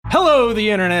Hello, the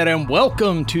internet, and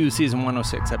welcome to season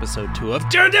 106, episode 2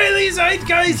 of Your Daily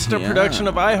Zeitgeist, a production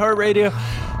of iHeartRadio.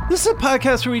 This is a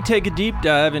podcast where we take a deep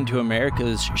dive into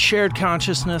America's shared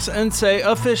consciousness and say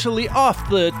officially off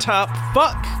the top,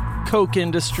 fuck Coke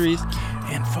Industries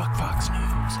and fuck Fox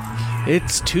News.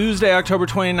 It's Tuesday, October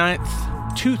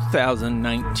 29th,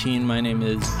 2019. My name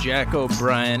is Jack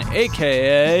O'Brien,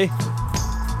 a.k.a.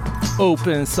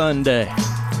 Open Sunday.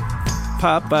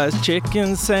 Popeye's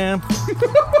Chicken Sam.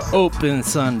 Open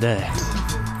Sunday.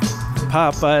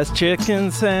 Popeye's Chicken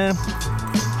Sam.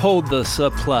 Hold the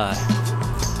supply.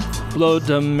 Blow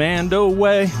demand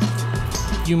away.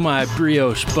 You my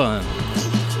brioche bun.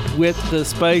 With the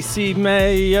spicy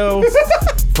mayo.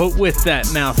 But with that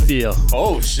mouthfeel.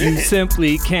 Oh, shit. You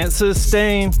simply can't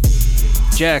sustain.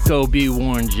 Jack O.B.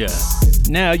 warned ya.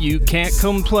 Now you can't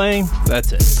complain.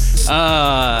 That's it.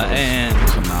 And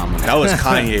phenomenal. That was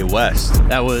Kanye West.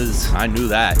 That was... I knew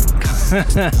that.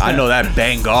 I know that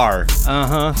Bangar.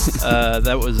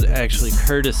 That was actually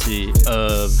courtesy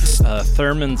of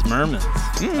Thurman's Mermans.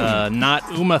 Not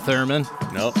Uma Thurman.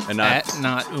 Nope. And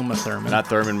not Uma Thurman. Not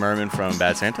Thurman Merman from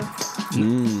Bad Santa?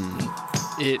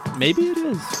 Maybe it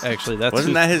is, actually.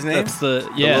 Wasn't that his name? That's the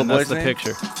name?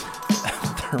 picture.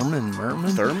 Thurman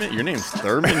Merman? Thurman? Your name's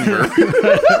Thurman Merman?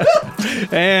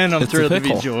 And I'm thrilled to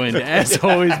be joined, as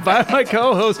always, by my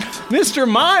co-host, Mr.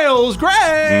 Miles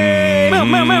Gray.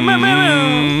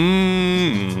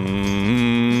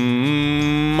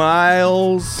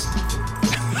 Miles.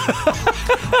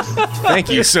 Thank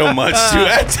you so much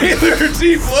to Taylor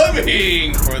T.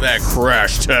 Fleming for that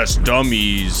Crash Test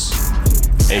Dummies.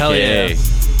 Hell AKA, yeah.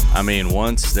 I mean,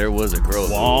 once there was a girl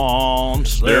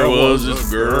There was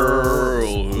this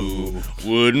girl who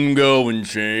wouldn't go and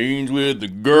change with the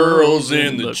girls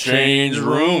in the change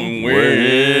room.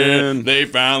 When they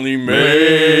finally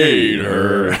made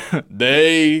her,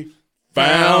 they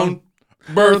found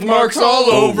birthmarks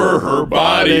all over her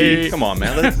body. Come on,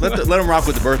 man. Let them rock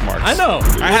with the birthmarks. I know.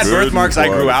 I had birthmarks I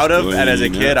grew out of, and as a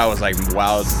kid, I was like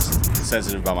wild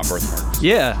sensitive about my birthmarks.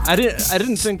 Yeah, I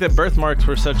didn't think that birthmarks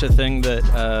were such a thing that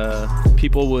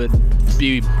people would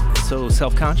be so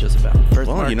self-conscious about.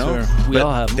 Birthmarks, we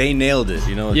all have them. They nailed it,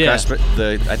 Yeah. I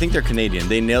think they're Canadian.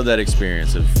 They nailed that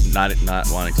experience of not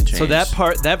wanting to change. So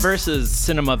that verse is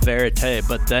cinema verite,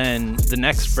 but then the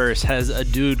next verse has a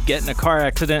dude get in a car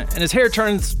accident and his hair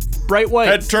turns bright white.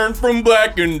 Had turned from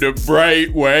black into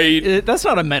bright white. That's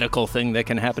not a medical thing that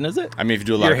can happen, is it? I mean, if you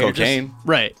do a lot of cocaine.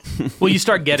 Right. Well, you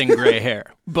start getting gray hair.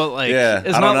 But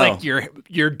it's not like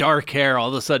your dark hair all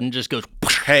of a sudden just goes...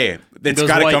 Hey, it's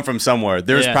got to come from somewhere.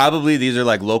 There's probably, these are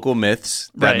like local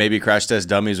myths that maybe Crash Test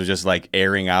Dummies was just like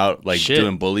airing out, like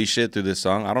doing bully shit through this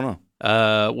song. I don't know.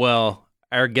 Well,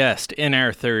 our guest in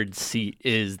our third seat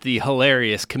is the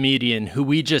hilarious comedian who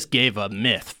we just gave a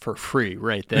myth for free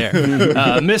right there.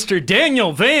 Mr.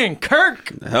 Daniel Van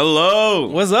Kirk. Hello.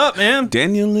 What's up, man?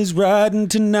 Daniel is riding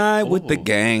tonight with the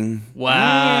gang.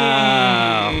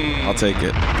 Wow. I'll take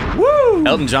it. Woo.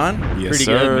 Elton John? Yes, Pretty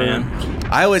sir. good, man.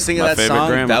 I always think of that song.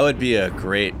 grandma. That would be a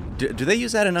great... Do they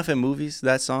use that enough in movies,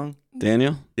 that song?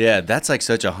 Daniel? Yeah, that's like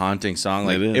such a haunting song.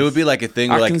 Like It is. it would be like a thing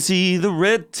where I like can see the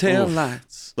red tail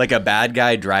lights. like a bad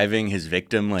guy driving his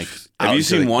victim like Have you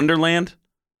seen Wonderland?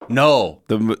 No.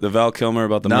 The Val Kilmer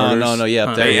about the murders? No,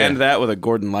 yeah. They end that with a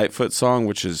Gordon Lightfoot song,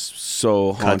 which is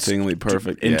so hauntingly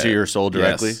perfect. Into your soul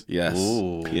directly? Yes.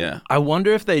 Ooh. Yeah. I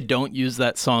wonder if they don't use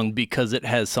that song because it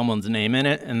has someone's name in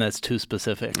it, and that's too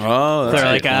specific. Oh, that's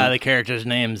They're like, the character's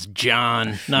name's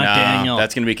John, not Daniel.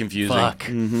 That's going to be confusing. Fuck.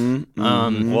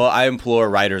 Well, I implore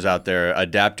writers out there,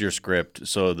 adapt your script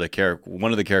so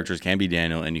one of the characters can be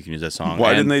Daniel and you can use that song.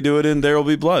 Why didn't they do it in There Will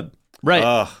Be Blood?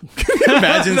 Right.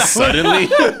 Imagine suddenly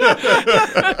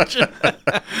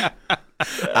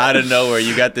out of nowhere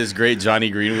you got this great Johnny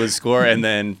Greenwood score and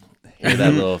then hear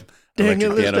that little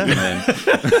electric piano come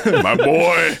in. My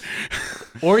boy.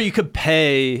 Or you could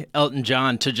pay Elton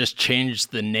John to just change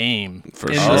the name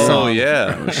For in sure. the song. Oh,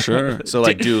 yeah. For sure. So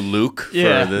like do Luke for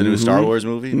Yeah. the new Star Wars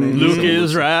movie? Maybe? Luke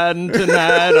is riding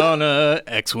tonight on a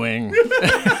X-Wing.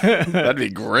 That'd be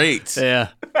great. Yeah.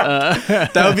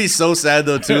 That would be so sad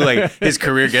though too. Like his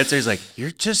career gets there, he's like,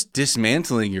 "You're just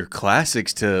dismantling your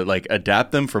classics to like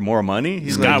adapt them for more money."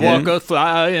 He's like, Skywalker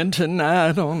flying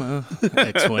tonight on a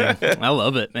X-Wing. I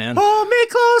love it, man. "Hold me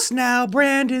close now,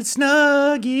 Brandon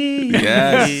Snuggie."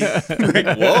 Yes.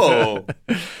 Like, whoa.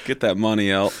 Get that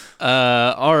money out.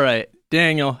 All right.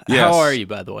 Daniel, Yes. how are you,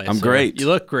 by the way? I'm great. You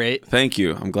look great. Thank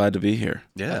you. I'm glad to be here.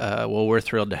 Yeah. Well, we're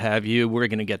thrilled to have you. We're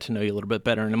going to get to know you a little bit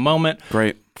better in a moment.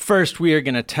 Great. First, we are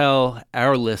going to tell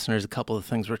our listeners a couple of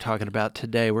things we're talking about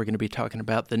today. We're going to be talking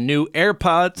about the new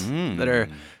AirPods that are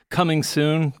coming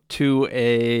soon to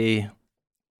a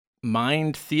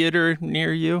Mind Theater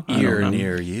near you. Ear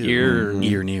near you. Ear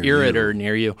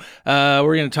near you.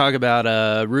 We're going to talk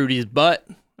about Rudy's butt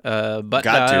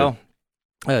dial.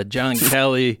 John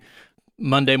Kelly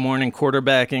Monday morning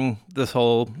quarterbacking this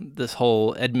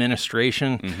whole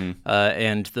administration,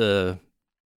 and the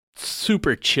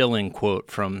super chilling quote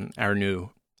from our new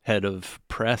head of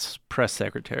press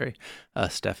secretary,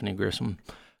 Stephanie Grissom.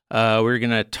 We're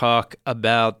going to talk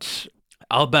about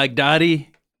al-Baghdadi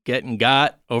getting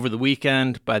got over the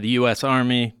weekend by the U.S.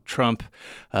 Army, Trump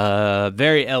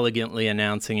very elegantly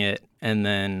announcing it, and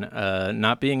then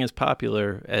not being as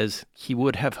popular as he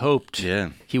would have hoped,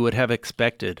 he would have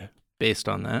expected based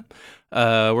on that.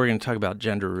 We're going to talk about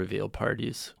gender reveal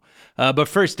parties. But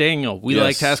first, Daniel, we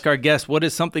like to ask our guests, what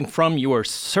is something from your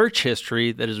search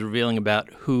history that is revealing about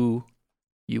who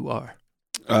you are?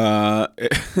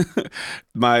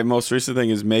 My most recent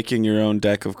thing is making your own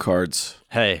deck of cards.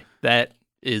 Hey, that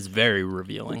is very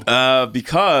revealing.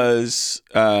 Because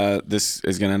this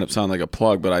is going to end up sounding like a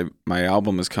plug, but my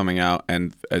album is coming out,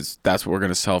 and that's what we're going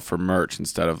to sell for merch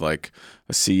instead of like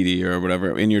a CD or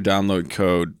whatever. In your download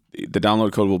code, the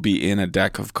download code will be in a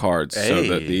deck of cards, so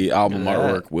that the album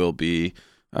artwork will be.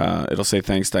 It'll say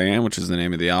 "Thanks, Diane," which is the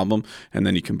name of the album, and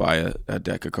then you can buy a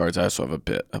deck of cards. I also have a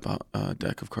bit about a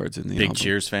deck of cards in the album. Big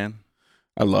Cheers fan?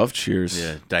 I love Cheers.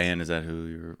 Yeah, Diane, is that who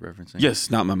you're referencing?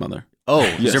 Yes, not my mother. Oh,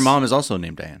 yes. Your mom is also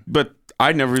named Diane. But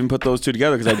I never even put those two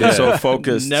together because I get so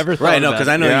focused. Never thought right, no, because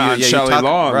I know you Shelley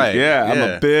Long. Right, yeah, I'm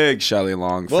a big Shelley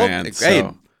Long fan. Hey,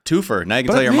 so. twofer. Now you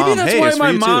can tell your mom, that's hey, why it's my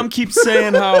for you mom too. keeps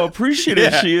saying how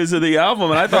appreciative she is of the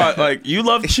album. And I thought, like, you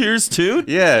love Cheers too?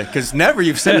 Yeah, because never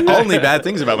you've said only bad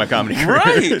things about my comedy career.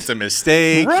 Right. It's a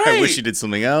mistake. Right. I wish you did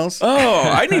something else. Oh,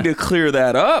 I need to clear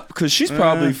that up because she's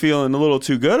probably feeling a little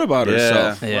too good about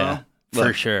herself. Yeah, Well,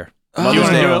 for sure. Oh. Do you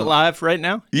want to do it live right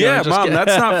now? Yeah, Mom,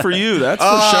 that's not for you. That's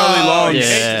for Shelley Long. You Yeah.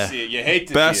 hate to see it. You hate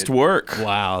to Best see it. work.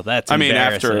 Wow, that's I mean,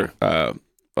 embarrassing. after,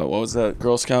 what was that?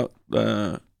 Girl Scout?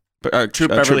 Troop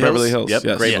Beverly Hills. Yep,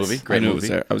 Yes. great Yes. movie. Great I knew it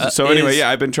movie. was there. So anyway,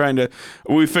 I've been trying to.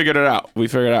 We figured it out. We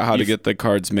figured out how to get the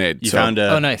cards made. You found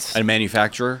nice. a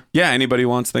manufacturer? Yeah, anybody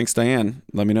wants Thanks Diane,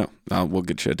 let me know. We'll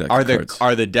get you a deck of cards.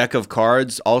 Are the deck of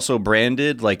cards also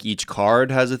branded? Like each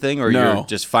card has a thing, or No. you're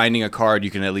just finding a card?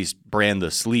 You can at least brand the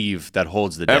sleeve that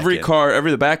holds the deck. Every in. card,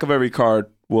 the back of every card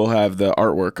will have the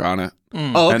artwork on it.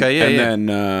 Oh, okay, and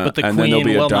then, But the and then there'll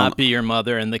queen be a will not be your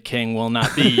mother, and the king will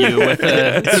not be you with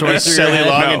a sword through your Shelley head.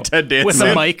 Long No. and Ted Danson. With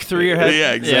a mic through your head.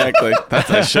 Yeah, exactly.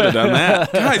 I should have done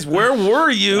that. Guys, where were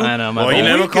you? I know. My Well, you bad.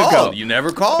 never week ago. called. You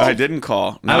never called. I didn't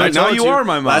call. Now I know told you are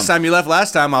my mom. Last time you left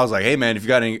last time, I was like, hey, man, if you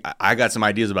got any, I got some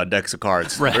ideas about decks of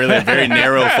cards. Really, a very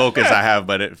narrow focus I have,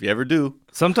 but if you ever do.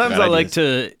 Sometimes Got I like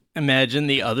ideas. to imagine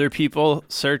the other people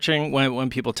searching when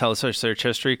people tell us our search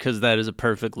history, because that is a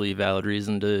perfectly valid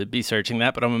reason to be searching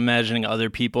that. But I'm imagining other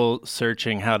people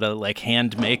searching how to like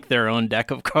hand make their own deck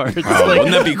of cards. Oh, like,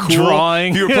 wouldn't that be cool?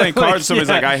 Drawing. If you were playing cards, somebody's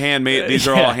Yeah. like, I handmade. These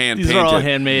are all hand These painted. are all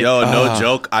handmade. Yo, no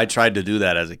joke. I tried to do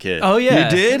that as a kid. Oh yeah, You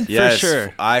did? Yes, for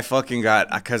sure. I fucking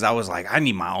got, because I was like, I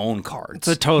need my own cards. It's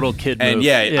a total kid move.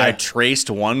 And I traced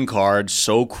one card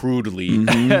so crudely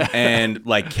and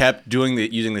like kept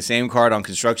using the same card on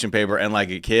construction paper. And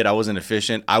like a kid, I wasn't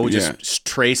efficient. I would just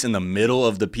trace in the middle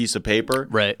of the piece of paper.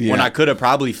 Right. When Yeah. I could have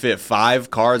probably fit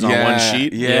 5 cards on one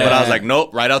sheet. yeah. But I was like,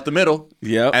 nope, right out the middle.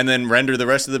 Yep. And then render the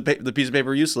rest of the piece of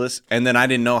paper useless. And then I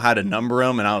didn't know how to number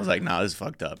them. And I was like, nah, this is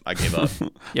fucked up. I gave up.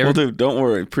 Well, dude, don't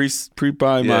worry.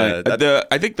 Pre-buy Yeah, my.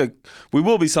 I think we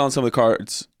will be selling some of the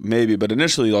cards, maybe, but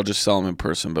initially I'll just sell them in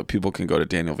person. But people can go to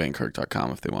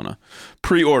danielvankirk.com if they want to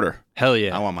pre-order. Hell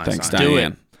yeah. I want my Thanks, sign. Do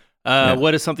Diane. it.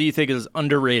 What is something you think is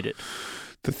underrated?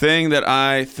 The thing that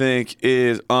I think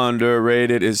is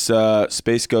underrated is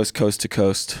Space Ghost Coast to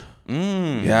Coast.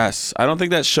 Yes. I don't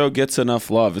think that show gets enough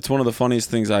love. It's one of the funniest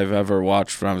things I've ever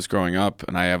watched when I was growing up,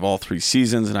 and I have all 3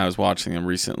 seasons, and I was watching them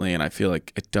recently, and I feel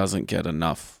like it doesn't get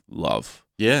enough love.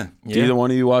 Yeah. Do either one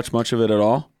of you watch much of it at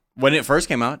all? When it first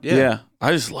came out, yeah.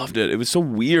 I just loved it. It was so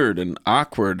weird and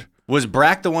awkward. Was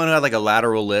Brack the one who had like a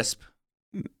lateral lisp?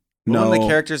 No. One of the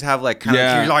characters have like kind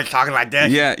of, he was like talking like that.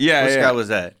 Yeah. Which guy was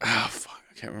that? Oh, fuck.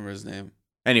 I can't remember his name.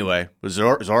 Anyway, was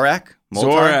Zorak? Moltar?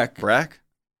 Zorak. Brack?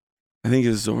 I think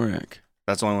it's Zorak.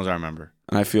 That's the only ones I remember.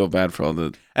 And I feel bad for all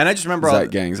the And I just remember all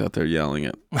Zach gangs out there yelling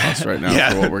at us right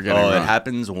now for what we're getting Oh, it wrong.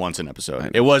 happens once an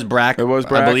episode. It was Brack. It was I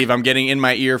Brack. believe I'm getting in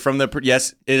my ear from the...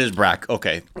 Yes, it is Brack.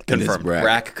 Okay, confirmed. Brack.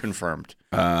 Brack confirmed.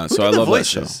 So Who I did the love that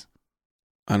voices?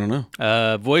 show. I don't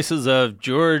know. Voices of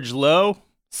George Lowe,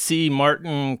 C.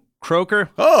 Martin Croker,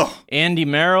 Oh, Andy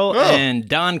Merrill, Oh. and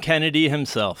Don Kennedy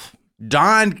himself.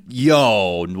 Don,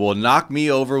 will knock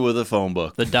me over with a phone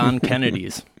book. The Don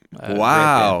Kennedys.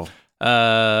 Wow.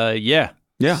 Yeah.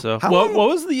 Yeah. So, what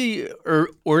was the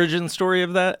origin story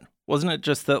of that? Wasn't it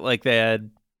just that like they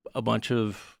had a bunch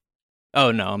of?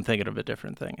 Oh no, I'm thinking of a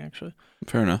different thing actually.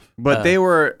 Fair enough. But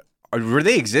were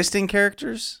they existing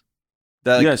characters?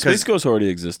 Yeah, Space Ghost already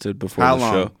existed before how the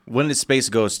long? show. When did Space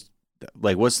Ghost?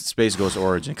 Like, what's Space Ghost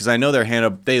origin? Because I know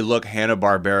they look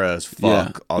Hanna-Barbera as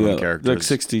fuck. All the characters, like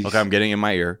 60s. Okay, I'm getting in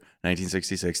my ear.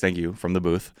 1966. Thank you from the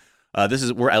booth.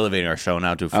 We're elevating our show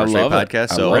now to a first rate podcast,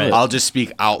 so I'll just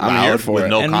speak out loud with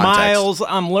no and context. Miles,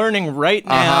 I'm learning right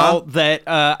now that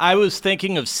I was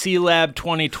thinking of C-Lab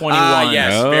 2021.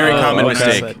 Yes, very common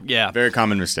mistake. Yeah, very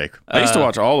common mistake. I used to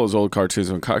watch all those old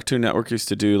cartoons when Cartoon Network used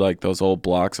to do like those old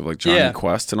blocks of like Johnny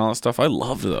Quest and all that stuff. I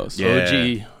loved those.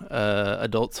 OG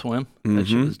Adult Swim. That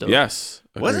shit was dope. Yes.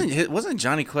 Wasn't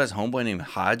Johnny Quest homeboy named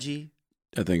Haji?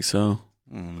 I think so.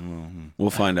 We'll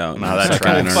find out. No, that's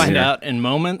We'll find out in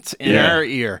moments in our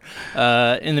ear.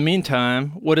 In the meantime,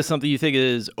 what is something you think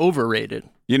is overrated?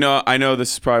 You know, I know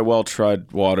this is probably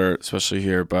well-trod water, especially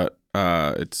here, but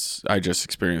I just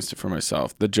experienced it for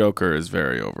myself. The Joker is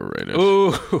very overrated.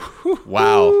 Ooh.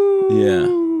 Wow.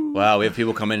 Yeah. Wow, we have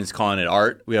people come in and calling it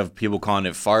art. We have people calling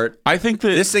it fart. I think that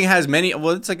this thing has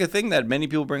it's like a thing that many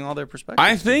people bring all their perspectives.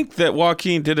 I think that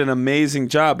Joaquin did an amazing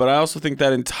job, but I also think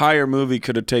that entire movie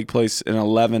could have taken place in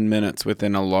 11 minutes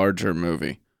within a larger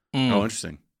movie. Oh,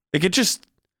 interesting. It could just.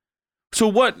 So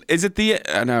what is it? No,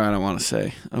 I don't want to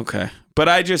say. Okay, but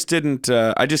I just didn't.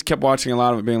 I just kept watching a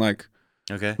lot of it, being like,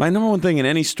 okay. My number one thing in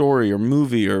any story or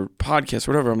movie or podcast,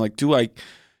 or whatever, I'm like, do I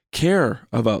care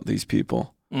about these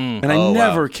people? And I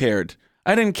never cared.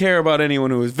 I didn't care about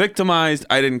anyone who was victimized.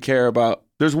 I didn't care about.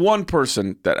 There's one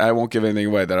person that I won't give anything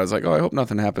away that I was like, oh, I hope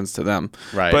nothing happens to them.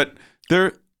 Right. But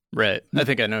they're. Right. I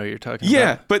think I know who you're talking about.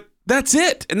 Yeah, but that's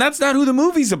it. And that's not who the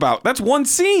movie's about. That's one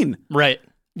scene. Right.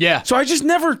 Yeah. So I just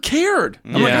never cared.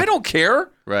 I'm like, I don't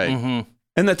care. Right. Mm-hmm.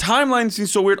 And the timeline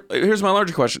seems so weird. Here's my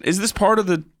larger question. Is this part of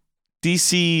the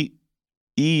DC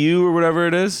EU or whatever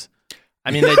it is? I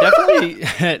mean, they definitely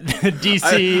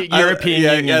DC European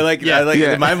Union. Yeah, I like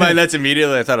in my mind. That's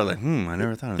immediately I thought I was like, I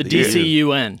never thought of the DC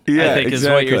UN. Yeah, I think is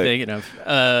what you're thinking of.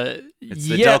 It's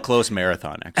the Del Close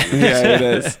Marathon, actually. Yeah, it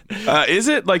is. Is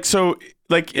it like so?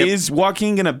 Like, is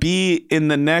Joaquin gonna be in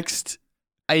the next?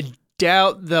 I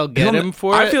doubt they'll get him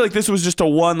for it. I feel like this was just a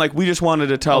one. Like, we just wanted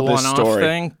to tell this story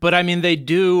thing. But I mean, they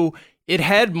do. It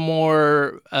had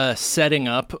more setting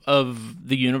up of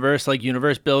the universe, like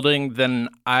universe building, than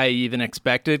I even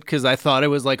expected, because I thought it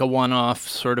was like a one-off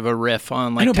sort of a riff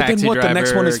on like Taxi Driver. But then what? The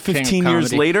next one is 15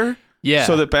 years later? Yeah.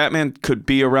 So that Batman could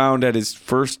be around at his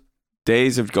first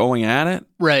days of going at it?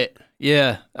 Right.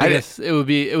 Yeah. I guess it would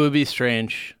be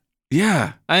strange.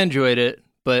 Yeah. I enjoyed it,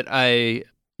 but I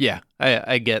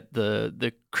get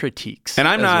the critiques. And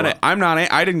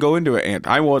I didn't go into it, and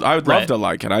I would love to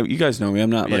like it. You guys know me. I'm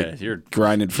not you're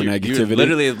grinding for negativity. You're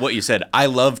literally what you said. I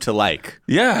love to like.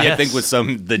 Yeah. I think with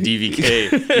the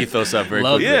DVK ethos up very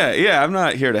quickly. Yeah. I'm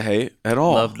not here to hate at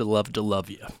all. Love to love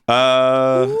you.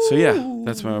 So yeah,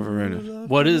 that's my overrated.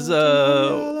 What is I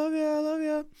love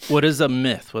you. What is a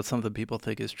myth? What's something people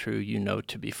think is true,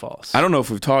 to be false? I don't know if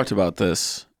we've talked about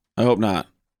this. I hope not.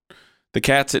 The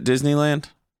cats at Disneyland?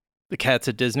 The cats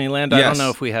at Disneyland? Yes. I don't know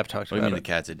if we have talked What about do you mean it. the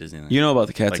cats at Disneyland? You know about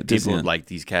the cats like at people Disneyland? like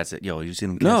these cats at you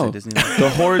seen them cats at Disneyland? The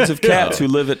hordes of cats who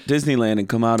live at Disneyland and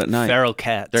come out at night. Feral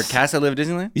cats. They're cats that live at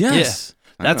Disneyland? Yes.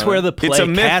 Yeah. That's where the play It's a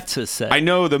myth. Cats is set. I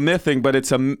know the myth thing, but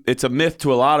it's a myth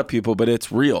to a lot of people, but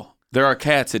it's real. There are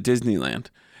cats at Disneyland.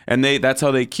 And that's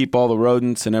how they keep all the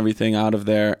rodents and everything out of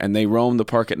there, and they roam the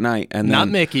park at night. And Not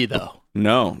Mickey, though.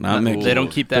 No, not Mickey. They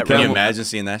don't keep that. Can you imagine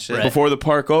seeing that shit? Right. Before the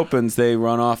park opens, they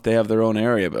run off. They have their own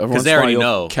area. Because they already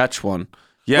know. Catch one.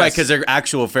 Yes. Right, because they're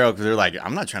actual feral, because they're like,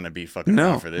 I'm not trying to be fucking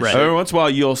around for this shit. Every once in a while,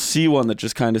 you'll see one that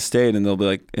just kind of stayed, and they'll be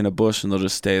like in a bush, and they'll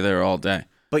just stay there all day.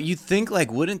 But you think,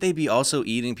 like, wouldn't they be also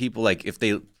eating people, like, if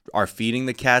they are feeding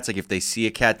the cats? Like, if they see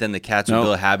a cat, then the cats will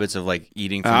build habits of, like,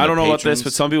 eating from I don't know patrons? about this,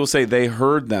 but some people say they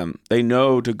heard them. They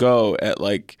know to go at,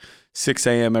 like, 6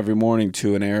 a.m. every morning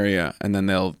to an area, and then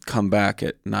they'll come back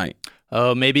at night.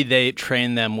 Oh, maybe they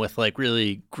train them with like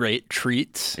really great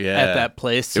treats at that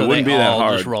place. So it wouldn't they be that all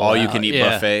hard. Just roll all you out. can eat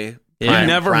buffet. Yeah. You've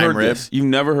never heard rib. this. You've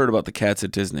never heard about the cats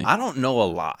at Disney. I don't know a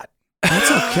lot.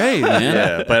 That's okay, man.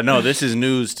 Yeah, but no, this is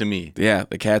news to me. Yeah,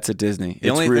 the cats at Disney.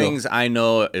 The only real. things I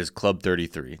know is Club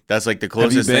 33. That's like the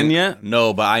closest Have you been thing. yet?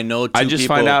 No, but I know two I just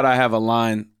people. find out I have a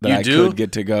line that I could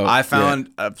get to go. I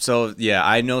found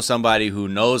I know somebody who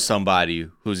knows somebody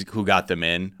who got them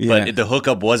in, but the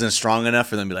hookup wasn't strong enough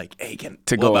for them to be like, hey,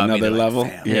 to go another level.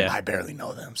 I barely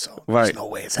know them, so there's no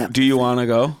way it's happening. Do you want to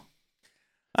go?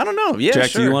 I don't know. Yeah, Jack,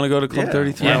 sure. do you want to go to Club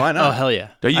 33? Yeah, why not? Oh, hell yeah.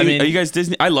 Are you guys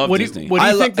Disney? I love Disney. What do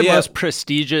you think the most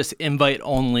prestigious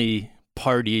invite-only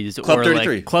parties Club or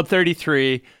 33. like Club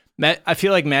 33? I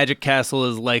feel like Magic Castle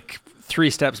is like 3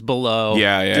 steps below.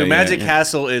 Yeah. Dude, Magic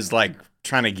Castle is like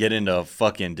trying to get into a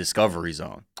fucking Discovery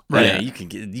Zone. Right. Yeah, you can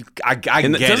get. I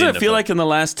get. Doesn't it feel like in the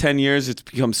last 10 years it's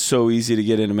become so easy to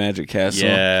get into Magic Castle?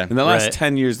 Yeah. In the last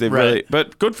 10 years they've really.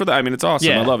 But good for that. I mean, it's awesome.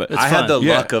 Yeah, I love it. it's I had the fun.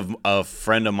 luck of a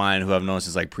friend of mine who I've known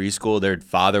since like preschool. Their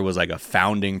father was like a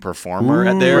founding performer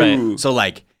at there. Right. So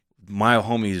like my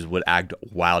homies would act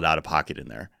wild out of pocket in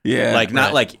there. Yeah. Like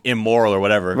not like immoral or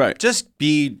whatever. Right. Just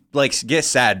be like get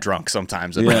sad drunk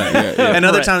sometimes. Yeah. And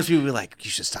other Right. times people be like, you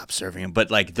should stop serving him. But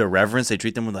like the reverence they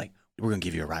treat them with like, we're gonna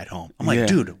give you a ride home. I'm like,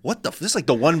 dude, what the? This is like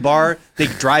the one bar they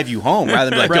drive you home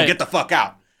rather than be like, yo, get the fuck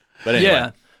out. But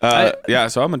anyway,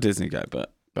 So I'm a Disney guy,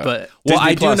 but well, Disney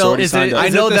I do Plus know. already Is signed it? up. I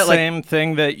know the that, like- same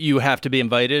thing that you have to be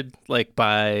invited, like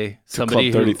by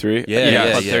somebody Club who- 33.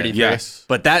 Yeah. Club 33. Yes.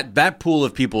 but that pool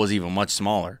of people is even much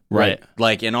smaller. Right.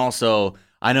 Like, and also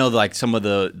I know like some of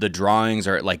the drawings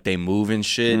are like they move and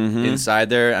shit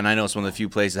inside there, and I know it's one of the few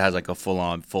places that has like a full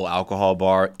alcohol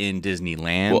bar in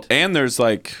Disneyland. Well, and there's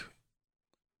like,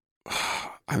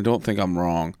 I don't think I'm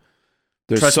wrong.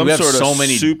 There's Trust me, some we have sort of so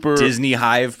many super Disney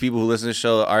Hive people who listen to the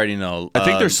show already know. I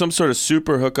think there's some sort of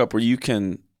super hookup where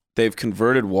they've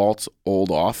converted Walt's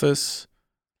old office.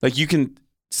 Like you can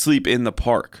sleep in the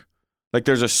park. Like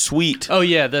there's a suite. Oh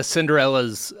yeah, the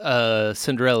Cinderella's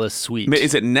suite.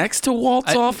 Is it next to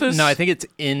Walt's office? No, I think it's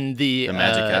in the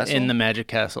Magic Castle? In the Magic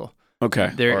Castle.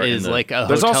 Okay. There Or in is the- like a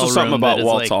There's hotel also something room about that is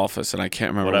Walt's like, office, and I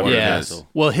can't remember Whatever what it it is. is.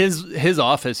 Well, his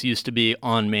office used to be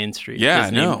on Main Street. Yeah,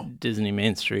 Disney, I know. Disney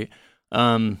Main Street.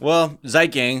 Well,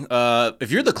 Zeit Gang, if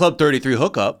you're the Club 33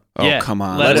 hookup, Oh, Yeah, come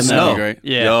on. let us Wouldn't that be know. great?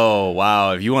 Yeah. yo,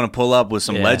 wow, if you want to pull up with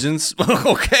some Yeah. legends,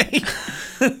 okay.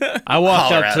 I walked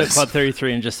Holler up at to us. Club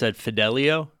 33 and just said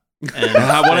Fidelio. And What they-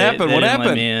 happened? they What didn't let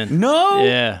happened? me in. No.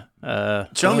 Yeah.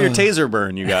 Show me your taser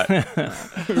burn you got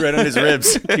right on his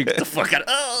ribs. You get the fuck out.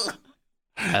 Oh.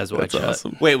 Eyes wide That's shut.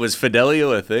 awesome. Wait, was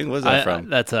Fidelio a thing? What's that from?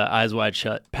 That's a Eyes Wide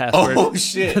Shut password Oh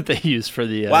shit! that they use for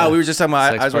the. Wow, we were just talking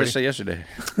about sex Eyes Wide party. Shut yesterday.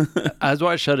 Eyes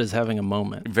Wide Shut is having a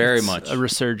moment. Very It's much. a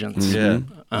resurgence. Yeah.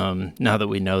 Now that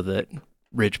we know that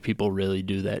rich people really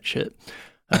do that shit,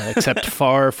 except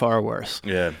far, far worse.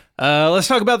 Yeah. Let's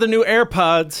talk about the new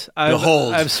AirPods.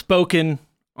 Behold. I've spoken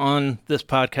on this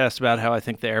podcast about how I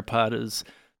think the AirPod is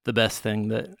the best thing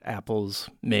that Apple's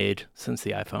made since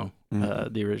the iPhone,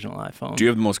 the original iPhone. Do you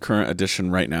have the most current edition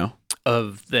right now?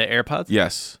 Of the AirPods?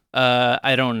 Yes.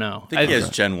 I don't know. I think he has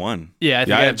Gen 1. Yeah, I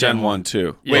think I have Gen 1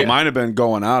 too. Yeah. But mine have been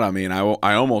going out on me, and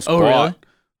I almost Oh, bought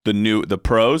the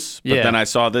Pros, but Yeah. then I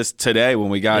saw this today when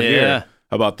we got Yeah. here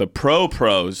about the Pros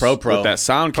Pro. with that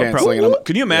sound Pro. canceling. And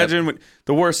can you imagine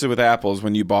the worst with Apple is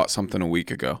when you bought something a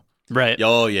week ago? Right.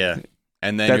 Oh yeah.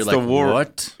 And then That's you're like, the war.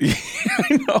 what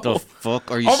I know. the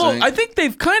fuck are you Although saying? I think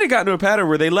they've kind of gotten to a pattern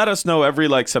where they let us know every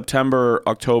like September,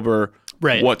 October,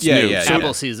 Right. what's Yeah, new. yeah, so,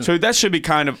 Apple season. So that should be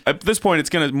kind of at this point. It's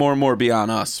going to more and more be on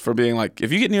us for being like,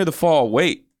 if you get near the fall,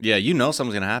 wait. yeah, you know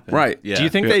something's gonna happen. Right. Yeah. Do you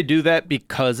think Yeah. they do that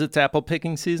because it's apple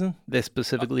picking season? They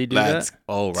specifically do That's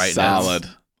that? right solid.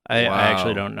 I Wow.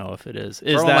 actually don't know if it is.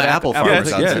 Is all that my Apple farmers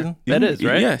picking out there. season? That is,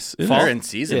 right? Yes. it now? is. They're in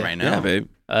season Yeah. right now. Yeah, babe.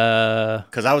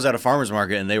 Because I was at a farmer's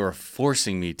market and they were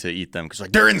forcing me to eat them because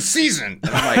like they're in season.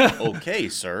 And I'm like, okay,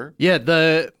 sir.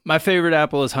 Yeah, my favorite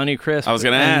apple is Honeycrisp. I was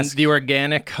gonna and ask. The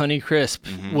organic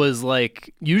Honeycrisp was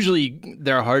like usually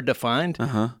they're hard to find,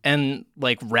 and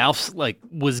like Ralph's like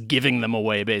was giving them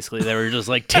away. Basically, they were just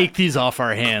like, take these off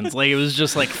our hands. Like it was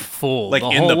just like full, Like the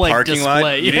in whole, the like, parking lot?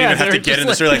 display. You didn't even have they to were get just in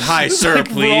the store like, hi, it was sir, like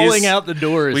please. rolling out the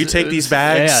doors. Will you take It these was-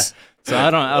 bags? Yeah. So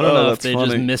I don't Oh, know if that's they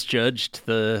funny. just misjudged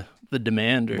the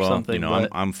demand or Well, something. you know, but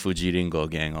I'm Fuji Dingo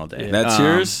gang all day. That's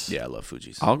yours? Yeah, I love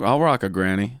Fuji's. I'll rock a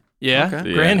granny. yeah,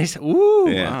 Okay. Granny's. Ooh,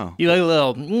 Yeah. Wow. you like a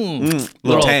little,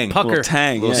 Little tang. pucker. Little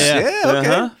tang. Little- Yeah. Yeah. okay.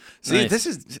 Uh-huh. See, Nice. this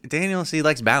is Daniel. See, he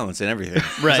likes balance and everything.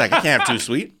 Right. He's like, I can't have too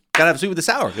sweet. Gotta have sweet with the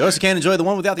sour. You also can't enjoy the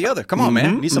one without the other. Come on,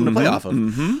 man. Need something to play off of.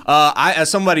 I, as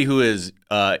somebody who is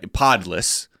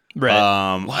podless,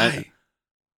 Right. Why?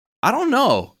 I don't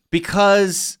know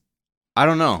because I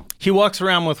don't know. He walks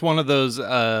around with one of those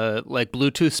like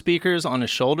Bluetooth speakers on his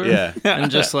shoulder. Yeah.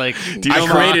 And just like Do you know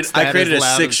I created a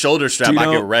sick shoulder strap. Do you I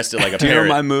know- could rest it like a Do you know parrot.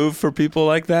 my move for people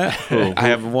like that? I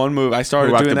have one move. I started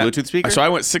Who rocked doing the that. Bluetooth speaker? So I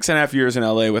went 6.5 years in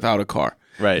LA without a car.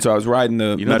 Right. So I was riding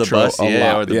the You know metro the bus, a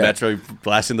yeah, lot. or the metro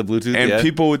blasting the Bluetooth, And yeah.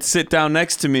 people would sit down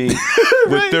next to me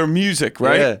with their music,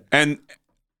 right? Yeah. And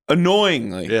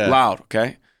annoyingly Yeah. loud,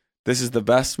 okay? This is the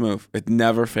best move. It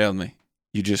never failed me.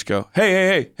 You just go,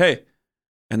 hey.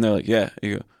 And they're like, yeah.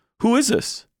 You go, who is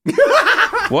this?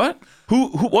 What?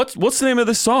 What's the name of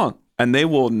this song? And they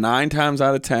will 9 times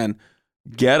out of 10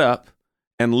 get up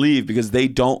and leave because they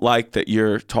don't like that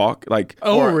you're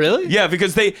Really? Yeah,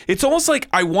 because it's almost like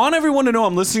I want everyone to know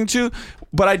I'm listening to,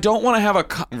 but I don't want to have a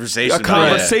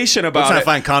conversation about I'm trying it. to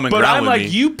find common but ground I'm with like, me.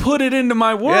 you put it into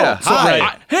my world. Yeah, So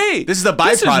hey, this is the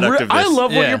byproduct of this. I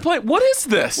love what you're playing. What is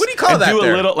this? What do you call that? Do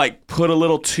a little, put a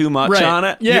little too much on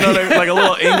it. Yeah. You know what I mean? Like a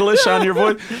little English on your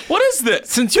voice. What is this?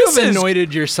 Since you have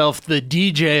anointed yourself the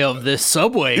DJ of this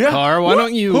subway car, why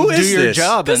don't you do your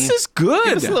job? This is good.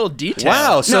 Give us a little detail.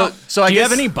 Wow. So do you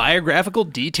have any biographical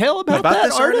detail about that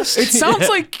this artist? It sounds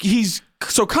like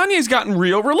so Kanye's gotten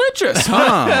real religious,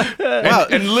 huh? Wow.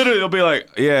 And literally they'll be like,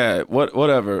 yeah,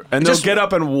 whatever. And they'll get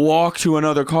up and walk to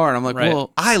another car. And I'm like,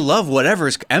 well, I love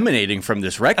whatever's emanating from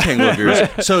this rectangle of yours.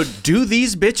 So do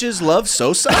these bitches love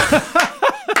Sosa?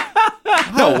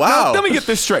 no, wow. Let me get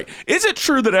this straight. Is it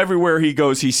true that everywhere he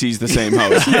goes, he sees the same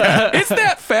hoes? Is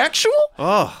that factual?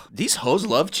 Oh, these hoes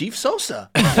love Chief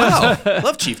Sosa. Wow.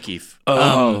 Love Chief Keef.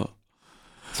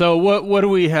 So what do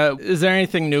we have? Is there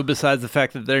anything new besides the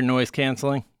fact that they're noise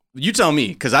canceling? You tell me,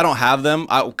 because I don't have them.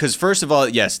 Because first of all,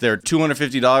 yes, they're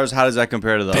 $250. How does that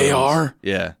compare to the They others? are?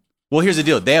 Yeah. Well, here's the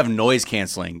deal. They have noise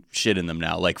canceling shit in them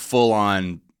now, like full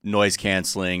on noise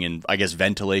canceling and I guess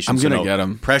ventilation. I'm gonna get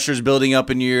them. Pressure's building up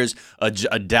in your ears.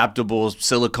 Adaptable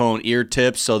silicone ear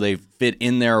tips, so they fit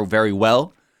in there very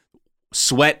well.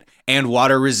 Sweat and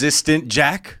water resistant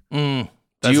jack. Do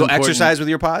you exercise with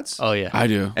your pods? Oh yeah, I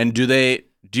do. And do they?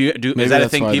 Is that a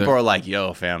thing? People are like,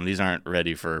 "Yo, fam, these aren't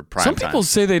ready for prime time." Some people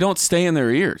say they don't stay in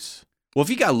their ears. Well, if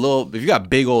you got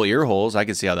big old ear holes, I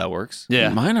can see how that works. Yeah,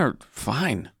 mine are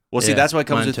fine. Well, see, that's why it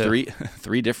comes with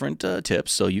three different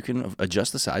tips, so you can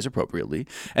adjust the size appropriately.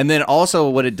 And then also,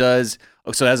 what it does,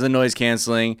 so it has the noise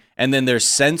canceling, and then there's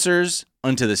sensors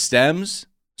onto the stems,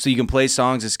 so you can play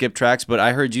songs and skip tracks. But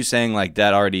I heard you saying like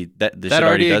that already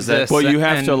does that. Well, you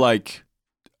have to like.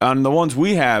 On the ones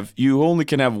we have, you only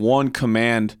can have one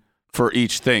command for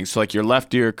each thing. So like your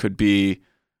left ear could be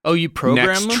you program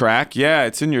next them? track. Yeah,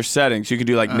 it's in your settings. You could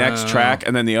do like next track,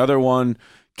 and then the other one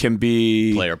can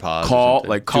be player pause, call,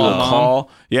 like call a call.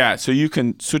 Yeah, so you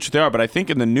can switch what they are. But I think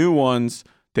in the new ones,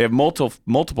 they have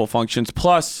multiple functions.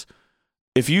 Plus,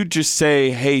 if you just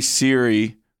say, "Hey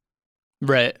Siri,"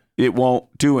 right, it won't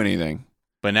do anything.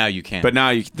 But now you can. But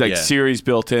now Siri's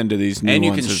built into these new and you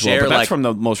ones can as share, well. But that's from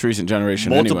the most recent generation.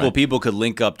 Multiple people could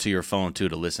link up to your phone too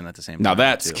to listen at the same time. Now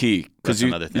that's key because you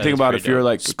think about if you're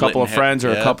like a couple of friends or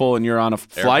a couple and you're on a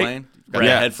flight. Airplane?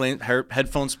 Got a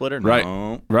headphone splitter?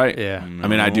 No. Right. Yeah. No. I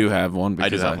mean, I do have one. I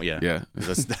do have one. Yeah.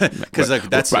 Because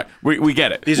that's right. We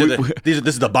get it. This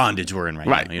is the bondage we're in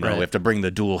right now. You know, we have to bring the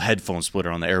dual headphone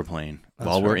splitter on the airplane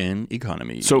while we're in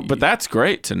economy. So, but that's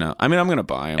great to know. I mean, I'm gonna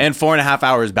buy them. And 4.5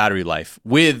 hours battery life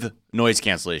with noise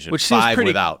cancellation. Which 5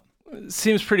 without.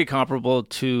 Seems pretty comparable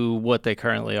to what they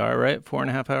currently are, right?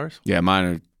 4.5 hours. Yeah,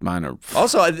 mine are.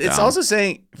 Also, it's also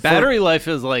saying battery life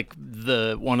is like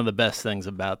one of the best things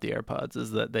about the AirPods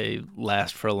is that they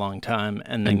last for a long time,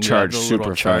 and then you charge have the super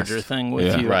little charger fast. thing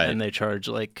with you, right. and they charge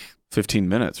like 15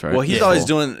 minutes, right? Well,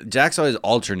 Jack's always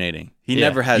alternating. He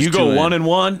never has. You go 1 and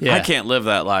 1. Yeah. I can't live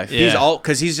that life. Yeah.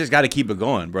 Because he's just got to keep it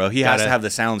going, bro. He has to have the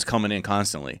sounds coming in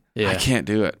constantly. Yeah. I can't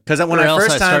do it. Because when I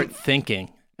start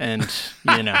thinking, and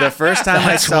you know, the first time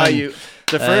I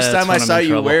saw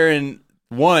you wearing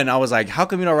one, I was like, how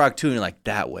come you don't rock two? And you're like,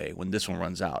 that way, when this one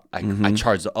runs out, I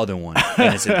charge the other one,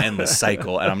 and it's an endless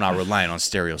cycle, and I'm not relying on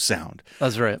stereo sound.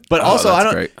 That's right. But also,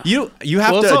 great. You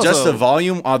have to adjust the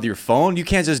volume of your phone. You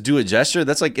can't just do a gesture.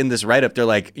 That's like in this write-up, they're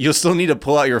like, you'll still need to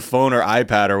pull out your phone or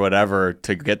iPad or whatever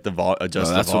to get the adjust the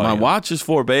volume. That's what my watch is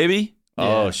for, baby.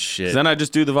 Oh, shit. Then I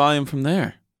just do the volume from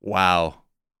there. Wow.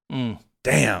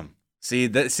 Damn. See,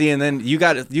 and then you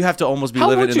have to almost be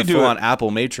living in the full-on Apple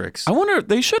Matrix. I wonder,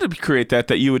 they should create that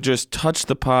you would just touch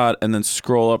the pod and then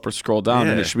scroll up or scroll down,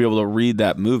 and it should be able to read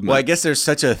that movement. Well, I guess there's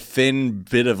such a thin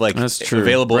bit of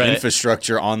available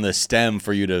infrastructure on the stem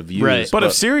for you to use. Right. But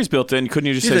if Siri's built in, couldn't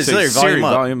you just say Siri,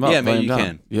 volume up? Yeah, maybe you down.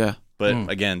 can. Yeah. But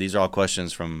again, these are all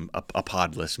questions from a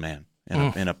podless man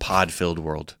in a pod-filled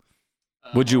world.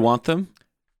 Would you want them?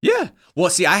 Yeah.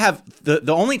 Well, see, I have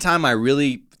the only time I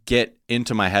really get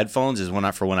into my headphones is when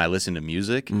I listen to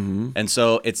music. And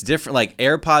so it's different. Like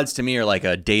AirPods to me are like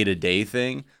a day-to-day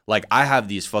thing. Like I have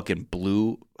these fucking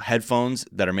blue headphones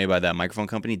that are made by that microphone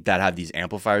company that have these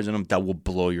amplifiers in them that will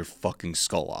blow your fucking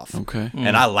skull off. Okay.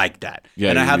 And I like that. Yeah,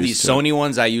 and I you're have used these to it. Sony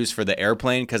ones I use for the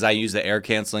airplane because I use the air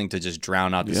canceling to just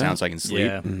drown out the sound so I can sleep.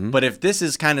 Yeah. But if this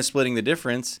is kind of splitting the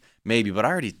difference, maybe. But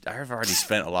I've already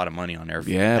spent a lot of money on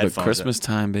headphones. But Christmas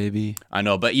time, baby. I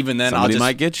know, but even then, Somebody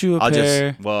might get you a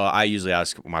pair. Well, I usually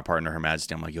ask my partner, Her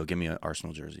Majesty, I'm like, yo, give me an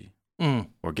Arsenal jersey.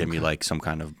 Or give me like some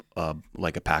kind of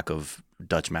like a pack of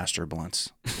Dutch Master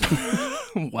blunts.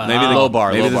 Wow. Maybe the low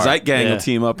bar. Maybe low the bar. Zeit Gang Yeah. will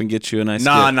team up and get you a nice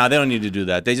Nah, gift. they don't need to do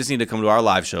that. They just need to come to our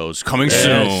live shows. Coming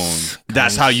Yes. soon.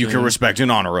 That's how you can soon. respect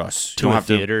and honor us. to a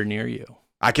theater near you.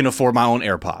 I can afford my own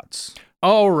AirPods.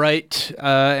 All right,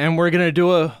 and we're going to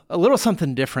do a little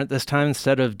something different this time.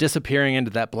 Instead of disappearing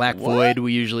into that black void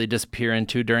we usually disappear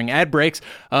into during ad breaks,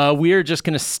 we are just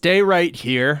going to stay right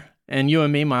here. And you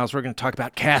and me, Miles, we're going to talk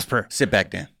about Casper. Sit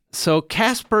back, Dan. So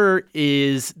Casper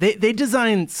is, they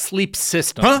design sleep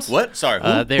systems. Huh? What? Sorry.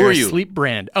 Who They're are a you? sleep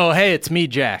brand. Oh, hey, it's me,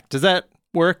 Jack. Does that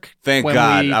work? Thank when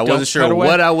God. we I don't wasn't sure cut away?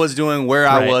 what I was doing, where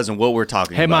Right. I was, and what we're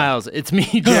talking Hey, about. Miles, it's me,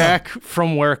 Jack,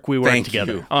 from work. We work Thank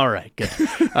together. you. All right, good.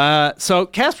 So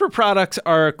Casper products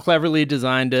are cleverly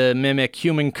designed to mimic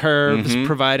human curves,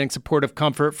 providing supportive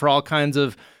comfort for all kinds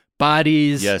of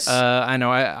bodies. Yes. I know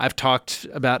I've talked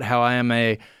about how I am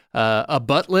a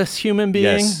buttless human being.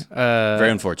 Yes. Very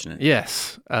unfortunate.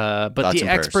 Yes, but Thoughts the and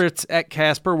prayers. experts at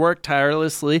Casper work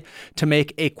tirelessly to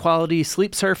make a quality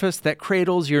sleep surface that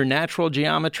cradles your natural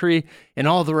geometry in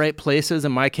all the right places.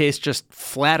 In my case, just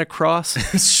flat across.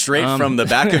 Straight from the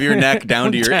back of your neck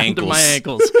down to your down ankles. to my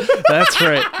ankles. That's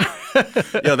right.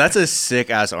 Yo, that's a sick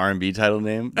ass R&B title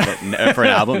name for an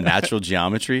album, Natural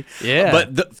Geometry. Yeah.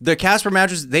 But the Casper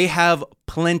mattress, they have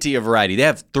plenty of variety. They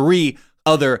have 3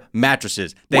 other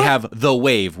mattresses. They have the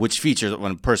Wave, which features,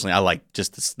 when personally I like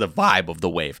just the vibe of the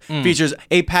Wave. Features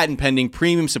a patent pending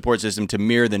premium support system to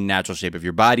mirror the natural shape of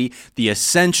your body. The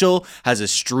Essential has a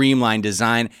streamlined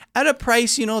design at a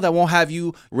price, that won't have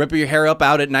you rip your hair up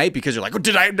out at night because you're like,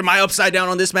 am I upside down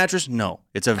on this mattress? No,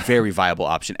 it's a very viable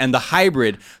option. And the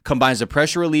Hybrid combines the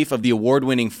pressure relief of the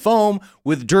award-winning foam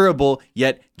with durable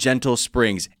yet gentle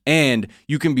springs. And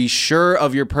you can be sure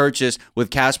of your purchase with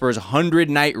Casper's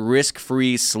 100-night risk-free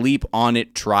sleep on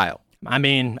it trial. I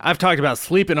mean, I've talked about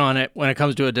sleeping on it when it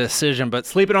comes to a decision, but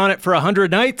sleeping on it for 100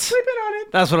 nights? Sleeping on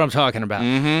it. That's what I'm talking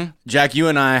about. Jack, you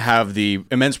and I have the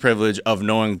immense privilege of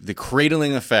knowing the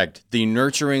cradling effect, the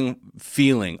nurturing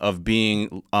feeling of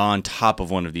being on top of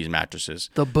one of these mattresses.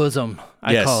 The bosom,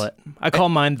 I Yes. call it. I call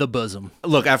mine the bosom.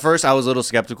 Look, at first I was a little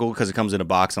skeptical because it comes in a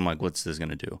box. I'm like, what's this going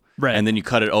to do? Right. And then you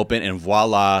cut it open and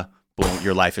voila, boom,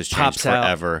 your life has changed Pops out.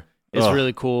 forever. It's Ugh.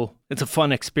 really cool. It's a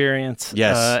fun experience.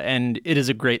 Yes. And it is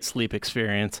a great sleep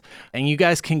experience. And you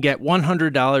guys can get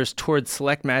 $100 towards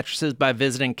select mattresses by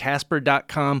visiting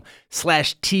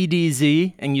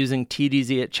casper.com/TDZ and using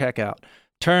TDZ at checkout.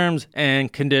 Terms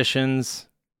and conditions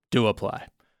do apply.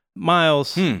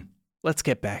 Miles, let's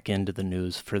get back into the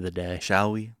news for the day.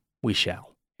 Shall we? We shall.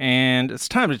 And it's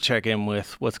time to check in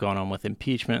with what's going on with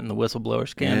impeachment and the whistleblower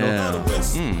scandal. What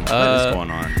is going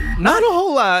on? Not a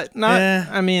whole lot. Not. Eh,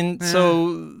 I mean,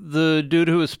 so the dude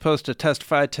who was supposed to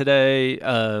testify today,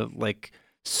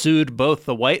 sued both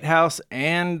the White House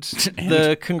and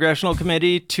the congressional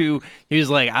committee to. He was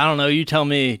like, I don't know. You tell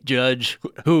me, Judge.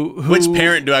 Who? Which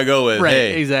parent do I go with? Right.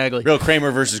 Hey, Exactly. real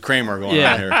Kramer versus Kramer going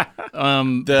on here.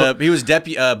 He was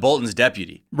Bolton's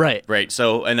deputy. Right. Right.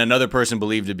 So, and another person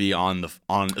believed to be on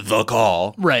the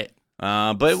call. Right.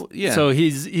 But yeah. So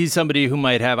he's somebody who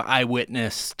might have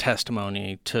eyewitness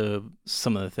testimony to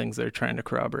some of the things they're trying to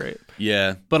corroborate.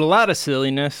 Yeah. But a lot of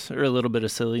silliness, or a little bit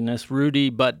of silliness. Rudy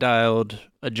butt-dialed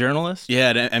a journalist. Yeah,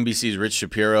 at NBC's Rich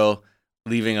Shapiro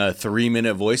leaving a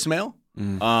 3-minute voicemail.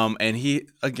 And he,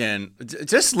 again,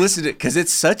 just listen to it because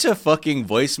it's such a fucking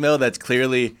voicemail that's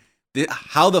clearly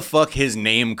how the fuck his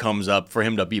name comes up for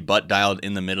him to be butt dialed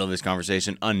in the middle of this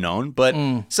conversation, unknown. But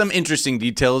some interesting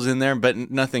details in there, but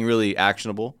nothing really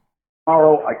actionable.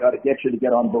 Tomorrow, I got to get you to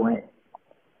get on Bahrain.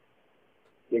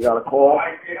 You got to call.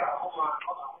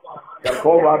 Got to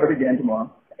call Robert again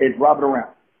tomorrow. Is Robert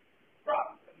around?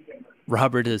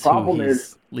 Robert is Problem who he's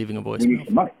is, leaving a We need voicemail.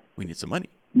 some money. We need some money.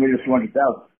 We need a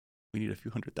 200,000. We need a few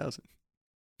 100,000.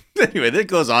 Anyway, that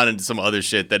goes on into some other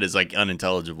shit that is like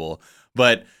unintelligible.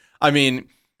 But I mean,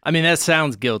 that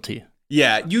sounds guilty.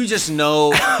 yeah, you just know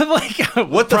Like,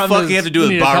 what the fuck you have to do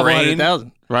with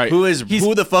Bahrain. Right.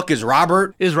 Who the fuck is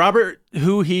Robert? Is Robert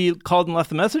who he called and left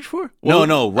the message for?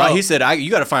 No. He said, you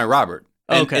got to find Robert.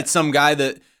 And Okay. it's some guy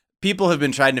that people have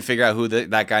been trying to figure out who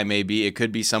that guy may be. It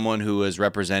could be someone who was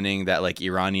representing that like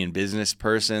Iranian business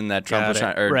person that Trump Got was it.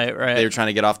 trying, or Right. they were trying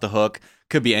to get off the hook.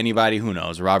 Could be anybody. Who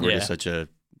knows? Robert Yeah. is such a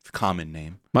common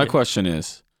name. My question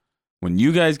is, when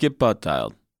you guys get butt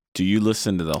dialed, do you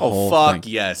listen to the whole fuck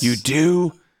thing? yes. You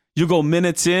do? You go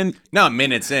minutes in? Not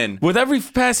minutes in. With every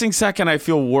passing second, I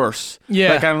feel worse.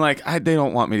 Yeah. Like, I'm like, they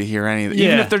don't want me to hear anything. Yeah.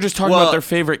 Even if they're just talking about their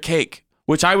favorite cake,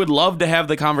 which I would love to have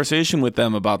the conversation with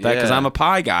them about that because I'm a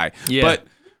pie guy. Yeah.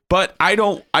 But I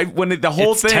don't. When the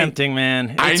whole it's thing, tempting,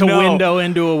 man. I It's a know. window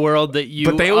into a world that you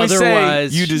But they always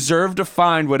otherwise say you deserve to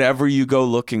find whatever you go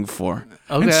looking for.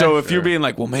 Okay. And so if you're being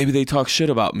like, well, maybe they talk shit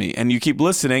about me, and you keep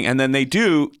listening, and then they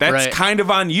do, that's Right. kind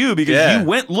of on you because you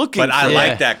went looking. But for I it.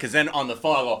 like that because then on the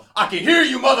phone I go, I can hear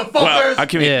you, motherfuckers. Well, I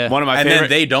can Yeah. one of my and favorite.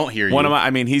 then they don't hear you. One of my,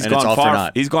 I mean, he's And it's gone all for far.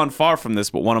 naught. He's gone far from this,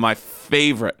 but one of my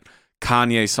favorite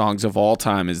Kanye songs of all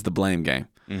time is "The Blame Game."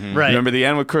 right. Remember the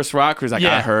end with Chris Rock, where he's like,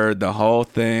 Yeah. "I heard the whole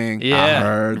thing. Yeah. I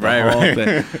heard the whole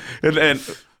thing." And then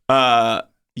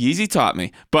Yeezy taught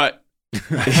me, but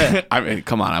I mean,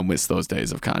 come on, I miss those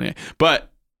days of Kanye.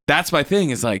 But that's my thing.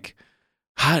 Is like,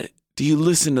 how do you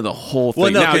listen to the whole thing?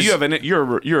 Well, no, now 'cause- you have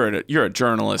you're a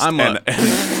journalist. I'm a-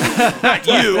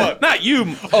 not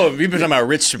you. Oh, you've been talking about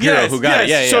Rich Shapiro who got it.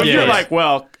 Yeah, So yeah. you're yeah. like,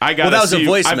 well, I got Well, that was a see.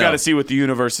 voicemail. I've got to see what the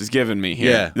universe has given me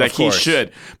here. Yeah, like of he course.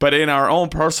 should. But in our own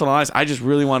personal lives, I just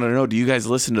really want to know: do you guys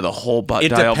listen to the whole butt It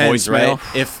dial depends, voicemail?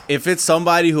 right? If it's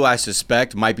somebody who I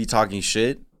suspect might be talking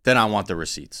shit, then I want the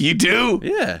receipts. You do?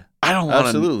 Yeah. I don't want to.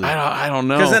 Absolutely. I don't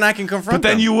know. Because then I can confront But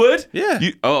then them. you would? Yeah.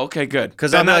 Oh, okay, good.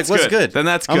 Because Then I'm like, that's what's good? Then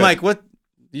that's good. I'm like, what?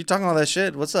 You talking all that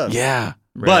shit? What's up? yeah.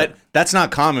 But that's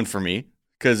not common for me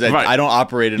because Right. I don't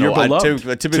operate in You're I beloved.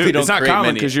 typically Dude, don't it's not create common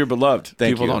many. because you're beloved.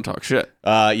 Thank People you. don't talk shit.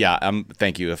 Yeah,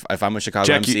 thank you. If I'm a Chicago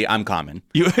Jack, MC, I'm common.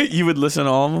 You would listen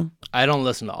to all of them? I don't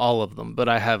listen to all of them, but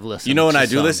I have listened. You know when to I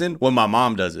do some. listen? When my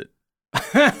mom does it.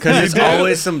 Because there's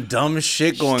always some dumb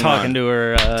shit going talking on. to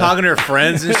her, Talking to her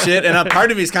friends and shit. And a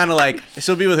part of me is kind of like,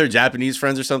 she'll be with her Japanese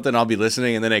friends or something. I'll be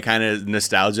listening, and then it kind of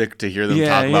nostalgic to hear them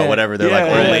talk about whatever their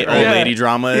old lady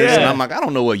drama is. Yeah. And I'm like, I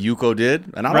don't know what Yuko did,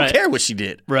 and I don't Right. care what she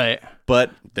did. right.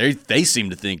 But they seem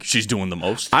to think she's doing the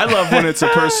most. I love when it's a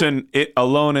person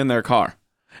alone in their car.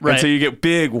 Right. And so you get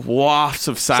big wafts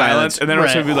of silence. And then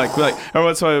everyone's Right. going to be like, every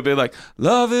once in a while it'll be like,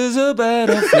 love is a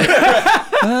battlefield.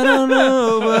 I don't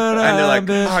know, but And they're like, I've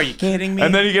been- are you kidding me?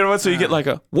 And then you get one, so you get like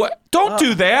a, what? Don't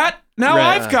do that. Now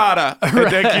Right. I've gotta.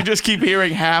 And then you just keep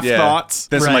hearing half thoughts.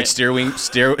 Then some Right.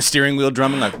 like steering wheel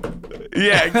drumming, like,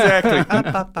 Yeah, exactly.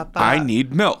 I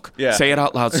need milk. Yeah. Say it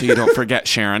out loud so you don't forget,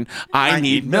 Sharon. I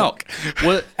need milk.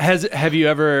 What have you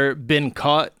ever been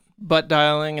caught butt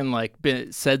dialing and like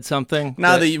said something?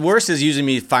 now that- the worst is usually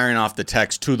me firing off the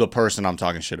text to the person I'm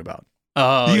talking shit about.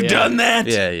 oh, You yeah. done that?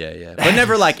 Yeah. But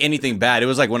never like anything bad. It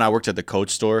was like when I worked at the Coach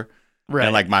store. Right.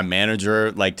 And like my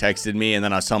manager like texted me, and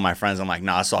then I was telling my friends, I'm like,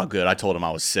 nah, it's all good. I told him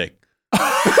I was sick.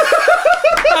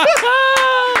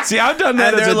 See, I've done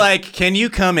that And as they're a like, can you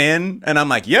come in? And I'm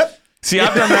like, yep. See,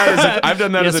 I've done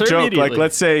that Yes, as a sir, joke. Like, immediately.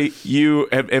 let's say you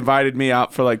have invited me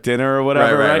out for like dinner or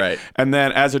whatever, Right. And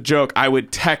then as a joke, I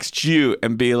would text you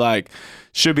and be like,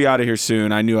 "Should be out of here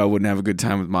soon." I knew I wouldn't have a good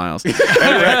time with Miles, but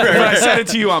I said it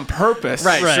to you on purpose.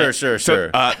 Right, Right. sure.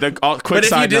 Quick But if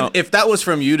side you note. did, if that was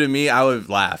from you to me, I would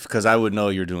laugh because I would know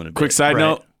you're doing it. Quick side Right.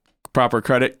 note. Proper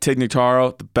credit. Tig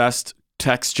Notaro, the best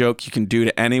text joke you can do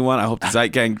to anyone. I hope the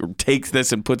Zeit Gang takes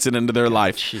this and puts it into their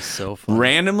life. She's so funny.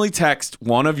 Randomly text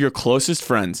one of your closest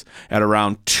friends at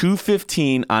around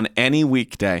 2:15 on any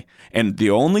weekday, and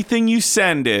the only thing you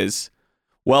send is,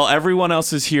 "Well, everyone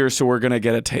else is here, so we're gonna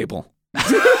get a table."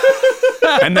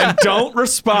 And then don't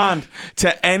respond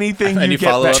to anything Any you get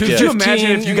follow-up, back. Could yeah. you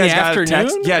imagine if you In guys the got a text?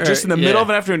 afternoon? Yeah, just in the Or- middle yeah. of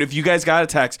an afternoon. If you guys got a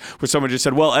text where someone just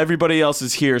said, "Well, everybody else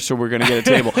is here, so we're gonna get a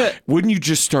table," wouldn't you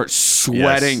just start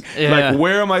sweating? Yeah. Like,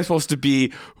 where am I supposed to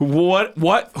be?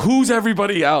 What? Who's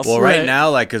everybody else? Well, right Right. now,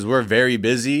 like, because we're very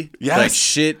busy, Yes. like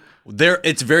shit.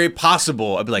 It's very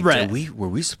possible. I'd be like, Right. were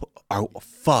we supposed? Oh,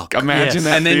 fuck. Imagine Yes.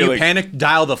 that. And then feeling. you panic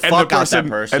dial the And the fuck out that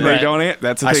person. and they Right. don't answer.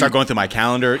 That's the I thing. start going through my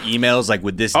calendar, emails, like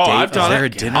with this Oh, date. I've done is there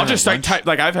it. a dinner I'll just at like lunch? type.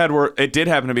 Like I've had where it did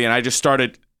happen to me, and I just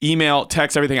started email,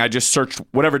 text, everything. I just searched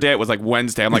whatever day it was, like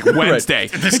Wednesday. I'm like Wednesday,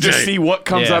 just day. see what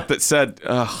comes Yeah. up that said.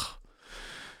 Ugh,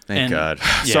 Thank And- God.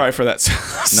 Yeah. sorry for that.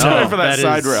 Sorry for that that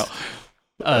side is rail.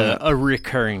 a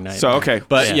recurring nightmare. So okay,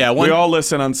 But yeah, we all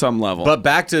listen on some level. But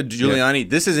back to Giuliani,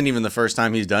 this isn't even the first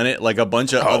time he's done it. Like a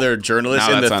bunch of other journalists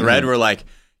now in the that's on thread him. were like,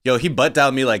 yo, he butt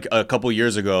dialed me like a couple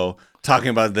years ago talking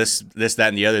about this, that,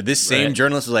 and the other. This same Right.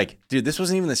 journalist was like, dude, this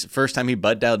wasn't even the first time he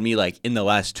butt dialed me like in the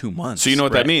last 2 months. so you know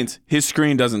what Right. that means? His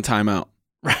screen doesn't time out.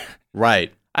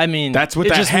 Right. I mean, That's what it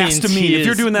that just has to means mean. he If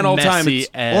you're is doing that all the time, messy it's-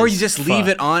 as Or you just leave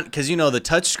fuck. it on, because the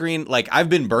touchscreen, like I've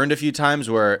been burned a few times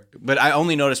but I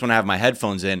only notice when I have my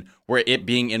headphones in, where it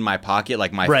being in my pocket,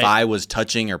 like my Right. thigh was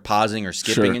touching or pausing or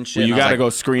skipping Sure. and shit. Well, you and I was gotta like, go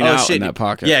screen oh, out shit. in that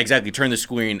pocket. Yeah, exactly. Turn the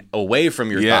screen away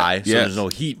from your thigh, so yeah. there's no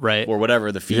heat Right. or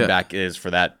whatever the feedback is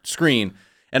for that screen.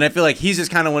 And I feel like he's just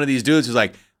kind of one of these dudes who's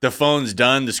like, the phone's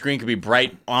done, the screen could be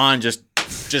bright on, just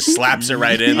slaps it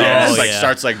right in there, and it's like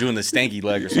starts like doing the stanky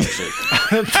leg or some shit.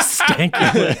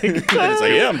 Stanky leg. And it's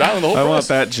like, yeah, I'm down with the whole I want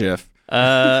process. that GIF.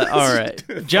 All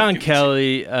right. John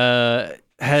Kelly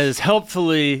has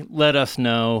helpfully let us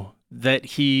know that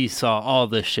he saw all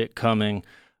this shit coming.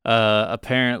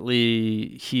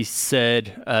 Apparently, he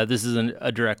said, this is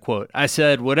a direct quote. I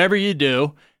said, whatever you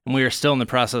do, and we are still in the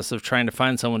process of trying to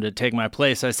find someone to take my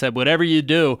place. I said, whatever you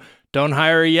do, don't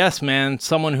hire a yes man,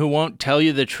 someone who won't tell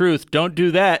you the truth. Don't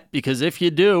do that, because if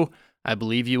you do, I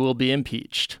believe you will be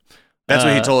impeached. That's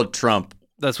what he told Trump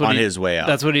That's what on his way out.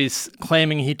 That's what he's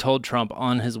claiming he told Trump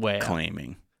on his way out.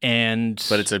 claiming. And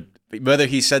But whether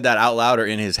he said that out loud or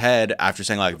in his head after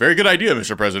saying like, very good idea,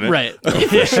 Mr. President. right.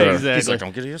 Exactly. He's like,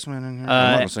 don't get a yes man in here.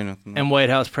 I'm not gonna say nothing. And White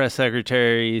House Press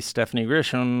Secretary Stephanie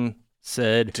Grisham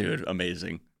said, Dude,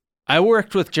 amazing. I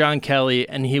worked with John Kelly,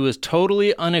 and he was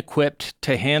totally unequipped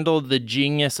to handle the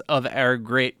genius of our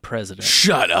great president.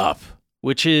 Shut up.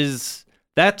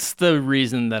 That's the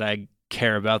reason that I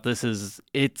care about this.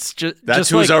 It's just That's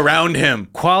just who's like, around him.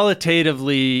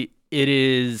 qualitatively, it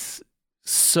is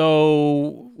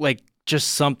so like just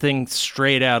something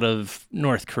straight out of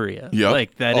North Korea. Yep.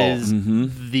 Like that is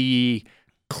Mhm. the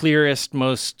clearest,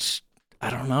 most, I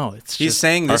don't know. It's He's just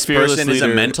saying Our this fearless person is a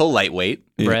leader- mental lightweight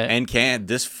Right. and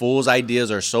this fool's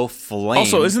ideas are so flame.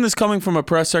 Also, isn't this coming from a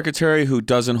press secretary who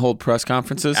doesn't hold press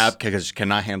conferences? because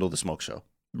cannot handle the smoke show.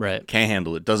 right. Can't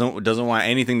handle it. Doesn't want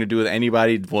anything to do with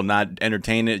anybody. Will not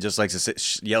entertain it. Just likes to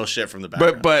yell shit from the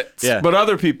background. But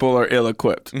other people are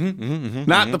ill-equipped.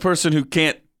 Not the person who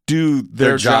can't do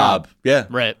their job. Yeah.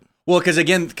 Right. Well, because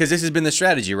this has been the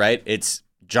strategy, right? It's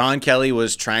John Kelly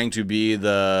was trying to be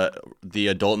the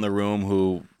adult in the room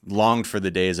who longed for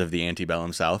the days of the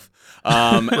antebellum South.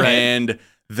 And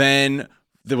then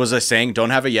there was a saying, don't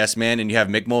have a yes man. And you have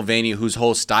Mick Mulvaney, whose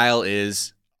whole style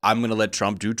is, I'm going to let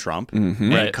Trump do Trump.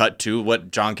 And Right. cut to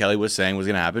what John Kelly was saying was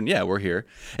going to happen. Yeah, we're here.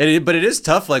 But it is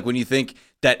tough, like, when you think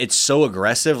that it's so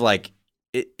aggressive, like,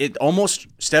 it almost,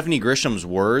 Stephanie Grisham's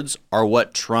words are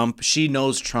what she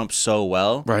knows Trump so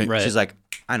well. Right. Right. She's like,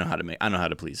 I know how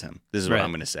to please him. This is what Right.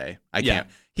 I'm going to say. I Yeah. can't.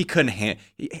 He couldn't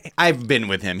I've been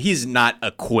with him. He's not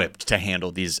equipped to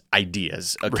handle these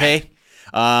ideas. Okay.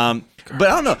 But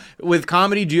I don't know. With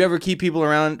comedy, do you ever keep people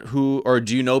around or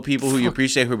do you know people who you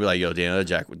appreciate who be like, yo, Daniel,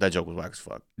 that joke was whack as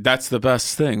fuck. That's the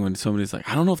best thing when somebody's like,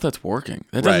 I don't know if that's working.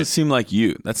 That doesn't Right. seem like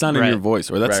you. That's not in Right. your voice,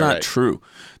 or that's Right, not right. true.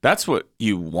 That's what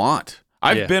you want.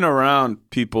 I've Yeah. been around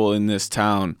people in this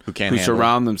town Who can't handle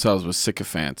surround themselves with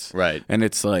sycophants. Right. And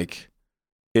it's like,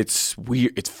 it's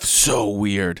weird. It's so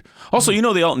weird. Also, you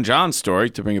know the Elton John story,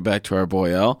 to bring it back to our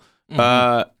boy El.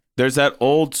 There's that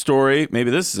old story.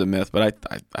 Maybe this is a myth, but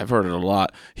I've heard it a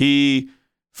lot. He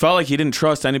felt like he didn't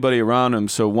trust anybody around him.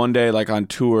 So one day, like on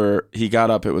tour, he got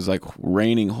up. It was like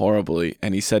raining horribly.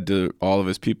 And he said to all of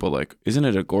his people, like, isn't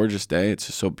it a gorgeous day? It's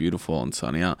just so beautiful and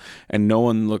sunny out. And no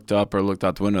one looked up or looked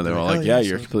out the window. They were all like, yeah,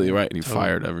 you're completely right. And he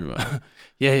fired everybody.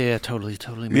 Yeah, totally.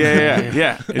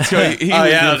 Yeah. It's he was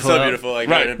it's so beautiful. Like,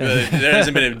 Right. there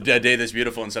hasn't been a day this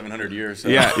beautiful in 700 years. So.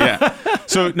 Yeah.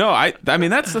 So no, I mean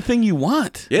that's the thing you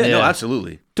want. Yeah, no, Yeah.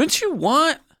 absolutely. Don't you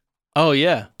want? Oh,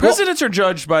 yeah. Presidents are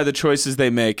judged by the choices they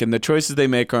make, and the choices they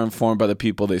make are informed by the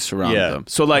people they surround Yeah. them.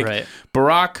 So like Right.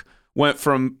 Barack went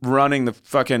from running the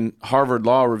fucking Harvard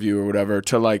Law Review or whatever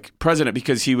to like president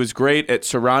because he was great at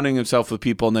surrounding himself with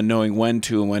people and then knowing when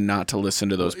to and when not to listen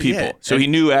to those people. Yeah. So he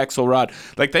knew Axelrod.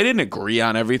 Like they didn't agree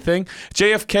on everything.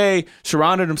 JFK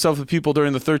surrounded himself with people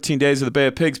during the 13 days of the Bay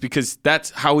of Pigs because that's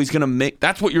how he's going to make,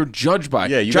 that's what you're judged by.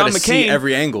 Yeah, you John got to see McCain,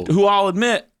 every angle. who I'll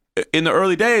admit, in the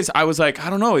early days, I was like, I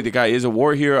don't know, the guy is a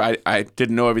war hero. I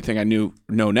didn't know everything I know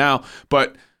now.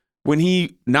 But when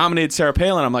he nominated Sarah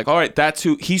Palin, I'm like, all right, that's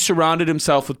who. He surrounded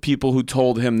himself with people who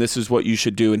told him this is what you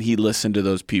should do, and he listened to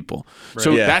those people.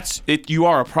 So Yeah. that's it. You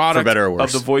are a product For better or of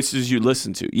worse. the voices you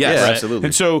listen to. Yes, Yeah, absolutely.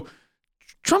 And so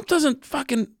Trump doesn't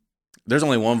fucking There's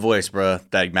only one voice, bruh,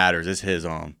 that matters. It's his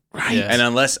own. right. Yeah.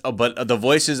 And but the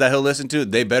voices that he'll listen to,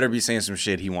 they better be saying some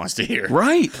shit he wants to hear.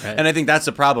 Right. And I think that's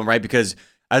the problem, right? Because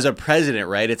as a president,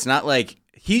 right, it's not like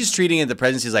he's treating it, the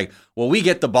presidency is like, well, we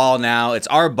get the ball now. It's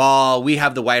our ball. We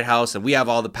have the White House and we have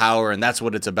all the power, and that's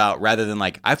what it's about, rather than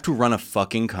like, I have to run a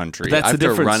fucking country. That's I have the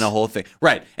difference. to run a whole thing.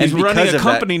 Right. He's And running because a of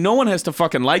that- company. No one has to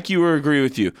fucking like you or agree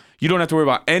with you. You don't have to worry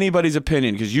about anybody's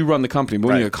opinion because you run the company. But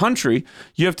when you're a country,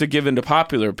 you have to give in to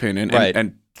popular opinion.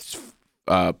 And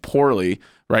poorly,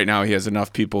 right now, he has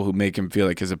enough people who make him feel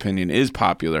like his opinion is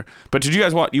popular. But did you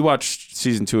guys watch? You watched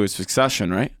season 2 of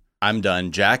Succession, right? I'm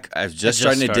done. Jack, I've just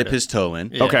starting to dip his toe in.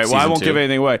 Yeah. Okay, well, I won't Season 2. give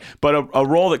anything away. But a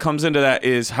role that comes into that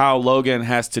is how Logan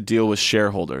has to deal with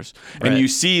shareholders. And you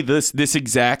see this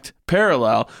exact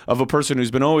parallel of a person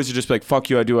who's been always just like, fuck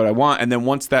you, I do what I want. And then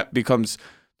once that becomes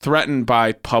threatened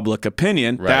by public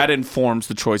opinion, that informs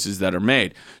the choices that are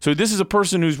made. So this is a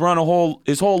person who's run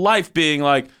his whole life being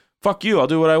like, fuck you, I'll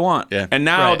do what I want. Yeah. And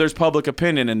now there's public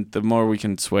opinion, and the more we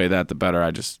can sway that, the better. I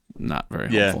just not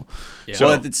very helpful. Yeah. So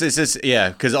it's just,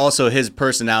 because also his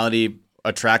personality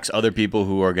attracts other people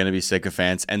who are going to be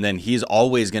sycophants, and then he's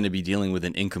always going to be dealing with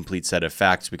an incomplete set of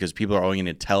facts because people are only going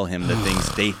to tell him the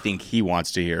things they think he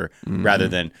wants to hear rather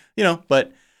than,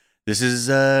 but this is,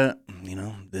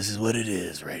 this is what it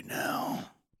is right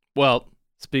now. Well,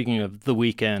 speaking of the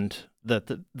weekend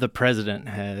that the president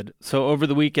had, so over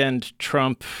the weekend,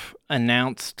 Trump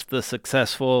announced the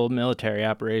successful military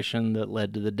operation that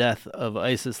led to the death of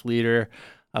ISIS leader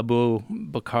Abu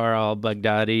Bakr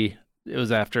al-Baghdadi. It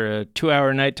was after a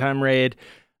 2-hour nighttime raid,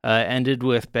 ended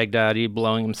with Baghdadi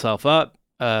blowing himself up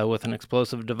with an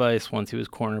explosive device once he was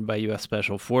cornered by U.S.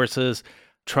 Special Forces.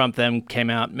 Trump then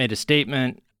came out, made a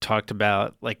statement, talked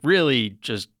about really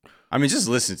just... I mean, just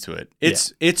listen to it.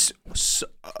 It's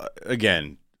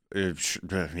again,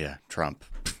 Trump.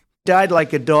 Died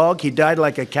like a dog. He died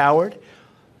like a coward.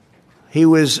 He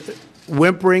was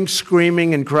whimpering,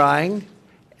 screaming, and crying.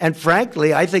 And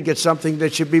frankly, I think it's something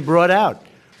that should be brought out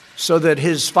so that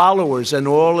his followers and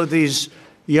all of these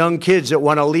young kids that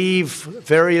want to leave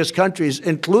various countries,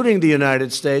 including the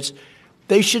United States,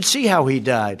 they should see how he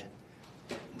died.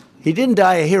 He didn't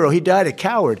die a hero. He died a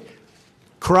coward.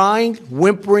 Crying,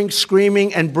 whimpering,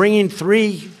 screaming, and bringing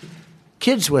 3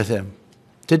 kids with him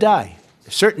to die.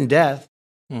 A certain death.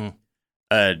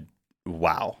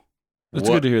 Wow. It's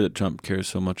good to hear that Trump cares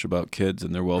so much about kids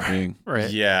and their well-being. Right.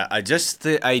 Yeah, just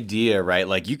the idea, right?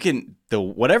 Like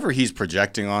whatever he's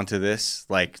projecting onto this,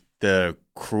 like the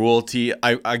cruelty,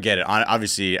 I get it.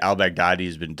 Obviously, al-Baghdadi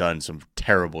has been done some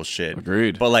terrible shit.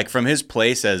 Agreed. But like from his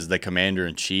place as the commander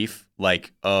in chief, I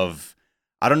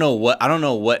don't know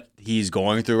what he's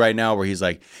going through right now where he's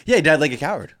like, yeah, he died like a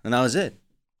coward. And that was it.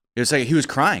 It was like he was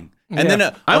crying. And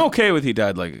then I'm okay with he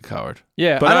died like a coward.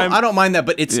 Yeah, but I don't mind that,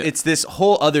 but it's this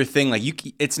whole other thing. Like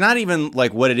it's not even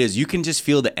like what it is. You can just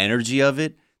feel the energy of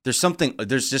it. There's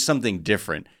just something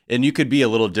different, and you could be a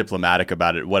little diplomatic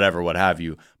about it, whatever, what have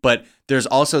you. But there's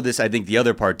also this. I think the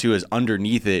other part too is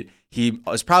underneath it. He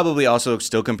was probably also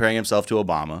still comparing himself to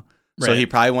Obama, so he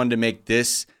probably wanted to make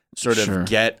this sort of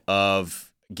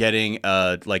getting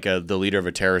the leader of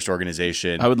a terrorist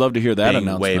organization. I would love to hear that being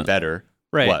announcement. way better.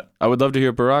 Right. What? I would love to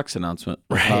hear Barack's announcement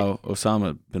of how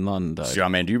Osama bin Laden died. So,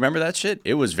 man, do you remember that shit?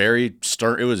 It was very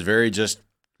stern. It was very just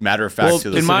matter of fact.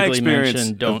 Well, in my Specifically experience,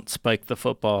 mentioned, don't spike the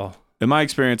football. In my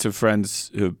experience of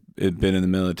friends who have been in the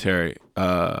military,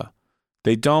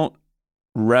 they don't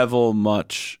revel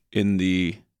much in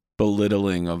the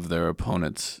belittling of their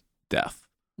opponent's death.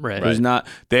 Right. There's not.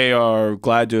 They are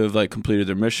glad to have completed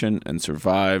their mission and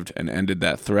survived and ended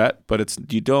that threat. But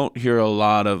you don't hear a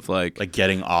lot of like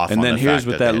getting off. And on then the here's fact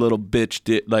what that they- little bitch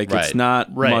did. It's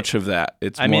not much of that.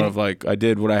 It's more of I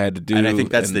did what I had to do. And I think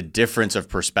that's the difference of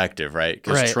perspective, right?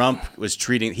 Because Trump was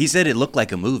treating. He said it looked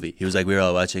like a movie. He was like, we were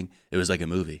all watching. It was like a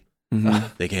movie.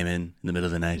 They came in the middle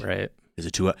of the night. Right. Is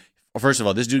it 2 hours? First of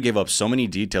all, this dude gave up so many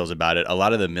details about it. A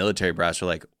lot of the military brass were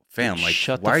like, fam,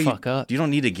 shut why the are fuck up. You don't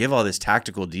need to give all this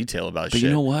tactical detail about But shit. you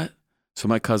know what? So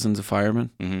my cousin's a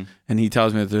fireman, and he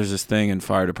tells me that there's this thing in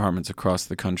fire departments across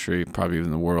the country, probably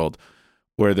even the world,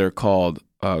 where they're called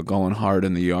going hard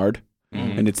in the yard.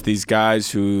 And it's these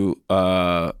guys who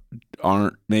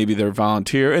aren't, maybe they're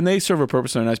volunteer, and they serve a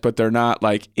purpose, they're nice, but they're not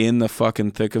in the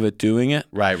fucking thick of it doing it.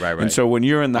 Right. And so when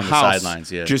you're in the On the house, sidelines,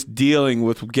 just dealing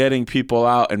with getting people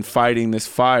out and fighting this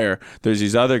fire, there's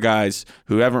these other guys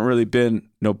who haven't really been,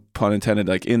 no pun intended,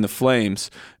 in the flames,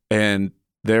 and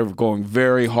they're going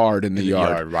very hard in the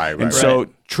yard. Right. And so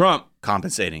Trump,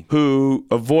 compensating, who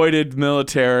avoided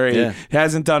military,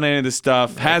 hasn't done any of this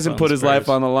stuff, hasn't put his life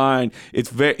on the line.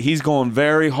 He's going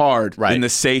very hard in the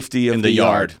safety of the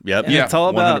yard. Yep. And it's all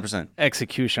about 100%.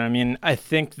 execution. I mean, I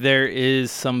think there is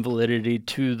some validity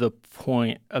to the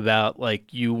point about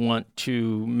you want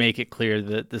to make it clear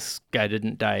that this guy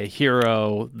didn't die a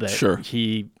hero, that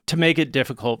he to make it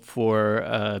difficult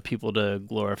for people to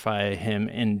glorify him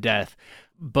in death.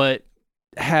 But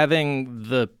having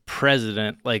the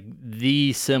president, like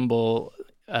the symbol,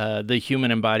 the human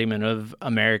embodiment of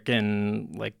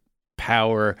American like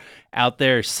power, out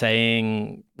there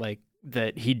saying like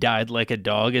that he died like a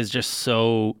dog is just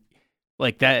so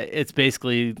like that. It's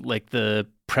basically like the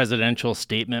presidential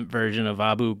statement version of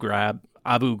Abu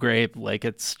Ghraib. Like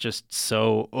it's just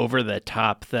so over the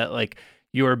top that like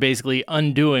you are basically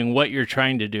undoing what you're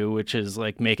trying to do, which is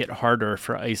like make it harder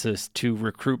for ISIS to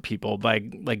recruit people by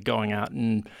like going out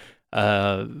and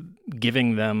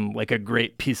giving them like a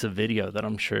great piece of video that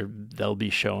I'm sure they'll be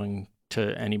showing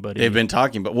to anybody. They've been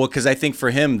talking about, well, because I think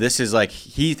for him, this is like,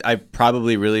 I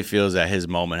probably really feels that his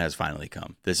moment has finally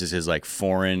come. This is his like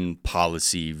foreign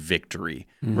policy victory,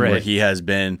 Right. where he has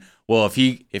been, well, if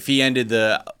he ended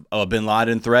the bin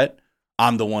Laden threat,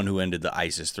 I'm the one who ended the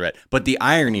ISIS threat. But the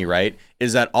irony, right,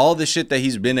 is that all the shit that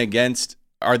he's been against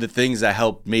are the things that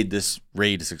helped made this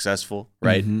raid successful,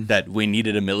 right? That we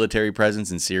needed a military presence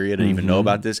in Syria to even know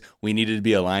about this. We needed to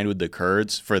be aligned with the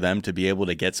Kurds for them to be able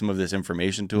to get some of this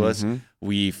information to us.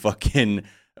 We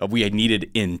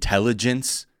needed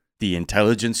intelligence, the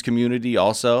intelligence community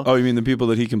also. Oh, you mean the people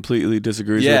that he completely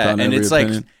disagrees with on and every it's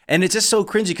opinion? like, and it's just so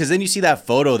cringy because then you see that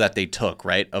photo that they took,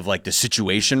 right, of like the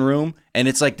Situation Room, and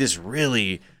it's like this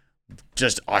really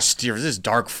just austere, this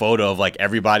dark photo of like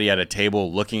everybody at a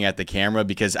table looking at the camera,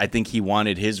 because I think he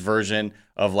wanted his version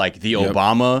of like the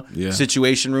Obama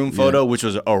Situation Room photo, which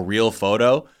was a real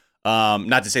photo.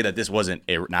 Not to say that this wasn't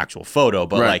an actual photo,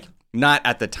 but like not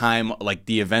at the time, like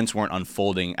the events weren't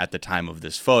unfolding at the time of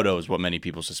this photo is what many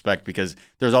people suspect, because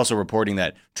there's also reporting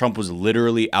that Trump was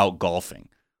literally out golfing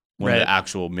when the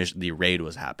actual the raid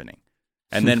was happening.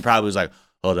 And then probably was like,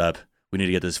 hold up, we need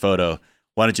to get this photo.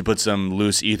 Why don't you put some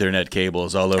loose Ethernet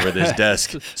cables all over this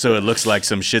desk so it looks like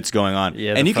some shit's going on?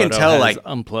 Yeah, and you can tell like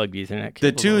unplugged Ethernet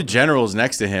the cables two generals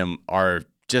next to him are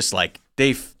just like,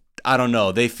 I don't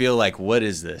know, they feel like, what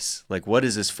is this? Like, what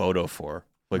is this photo for?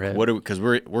 Like, what are because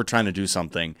we're trying to do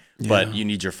something, but you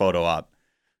need your photo up.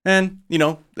 And you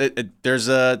know, it's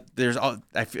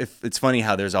funny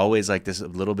how there's always like this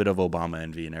little bit of Obama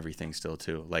envy and everything still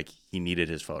too. Like he needed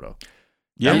his photo.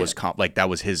 Yeah, that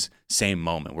was his same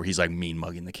moment where he's like mean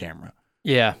mugging the camera.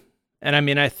 Yeah, and I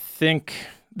mean, I think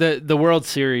the World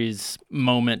Series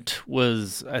moment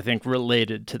was, I think,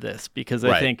 related to this because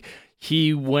I think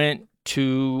he went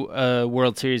to a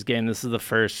World Series game. This is the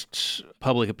first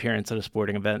public appearance at a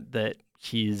sporting event that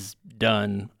he's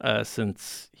done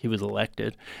since he was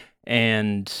elected,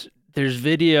 and there's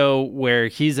video where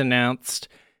he's announced,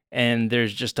 and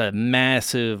there's just a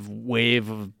massive wave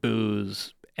of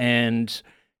boos. And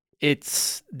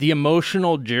it's the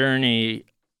emotional journey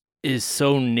is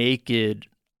so naked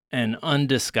and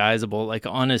undisguisable. Like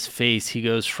on his face, he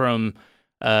goes from,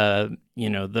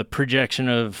 the projection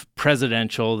of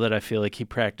presidential that I feel like he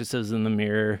practices in the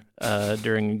mirror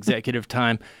during executive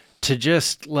time to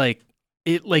just like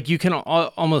it, like you can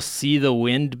almost see the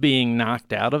wind being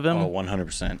knocked out of him. Oh,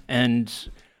 100%. And,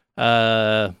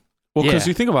 because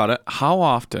you think about it, how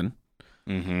often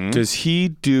does he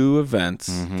do events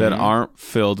that aren't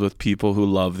filled with people who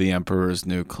love the Emperor's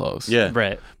new clothes? Yeah.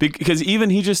 Right. Because even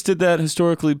he just did that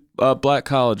historically black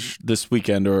college this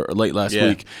weekend or late last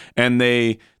week, and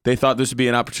they thought this would be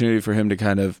an opportunity for him to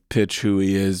kind of pitch who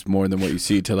he is more than what you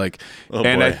see to like.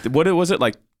 What was it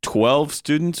like? 12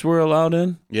 students were allowed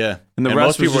in. Yeah, and the rest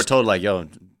most people were were told like, "Yo,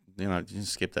 you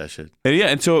skip that shit."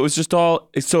 And so it was just all.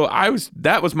 So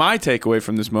that was my takeaway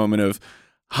from this moment of.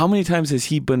 How many times has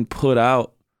he been put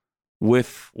out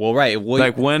with? Well, right.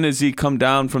 Like when has he come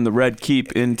down from the Red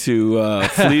Keep into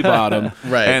Flea Bottom?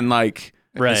 Right. And like,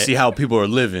 see how people are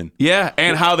living. Yeah,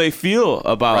 and how they feel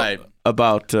about.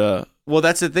 Well,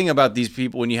 that's the thing about these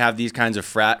people. When you have these kinds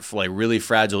of really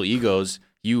fragile egos,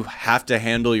 you have to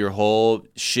handle your whole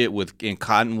shit in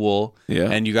cotton wool. Yeah.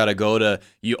 And you got to go to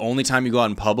only time you go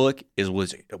out in public is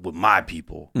with my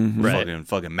people.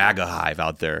 Fucking MAGA hive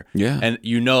out there. Yeah. And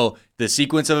the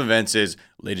sequence of events is,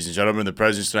 ladies and gentlemen, the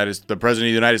president of the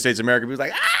United States of America. He was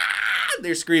like,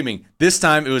 they're screaming. This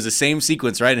time it was the same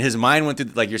sequence, right? And his mind went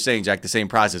through, like you're saying, Jack, the same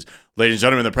process. Ladies and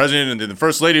gentlemen, the president and the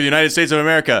first lady of the United States of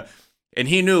America. And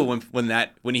he knew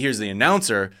when he hears the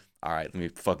announcer, all right, let me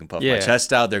fucking puff my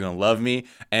chest out. They're going to love me.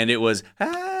 And it was,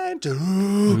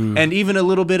 and even a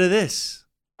little bit of this.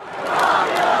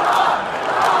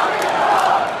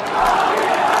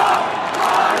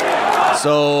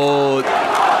 So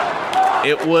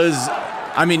it was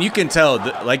I mean, you can tell,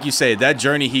 like you say, that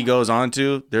journey he goes on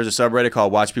to, there's a subreddit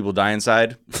called Watch People Die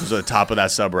Inside. It was at the top of that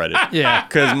subreddit. Yeah.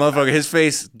 Because, motherfucker, his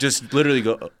face just literally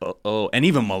go, oh. And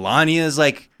even Melania's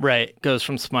like... Right. Goes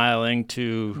from smiling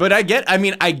to... But I get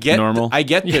Normal. I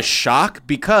get the shock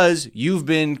because you've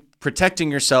been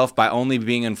protecting yourself by only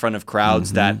being in front of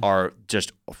crowds that are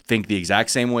just think the exact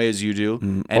same way as you do.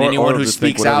 And anyone who just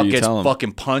think speaks whatever out you gets tell 'em.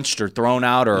 fucking punched or thrown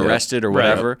out or arrested or Right.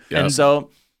 whatever. Yep. And so...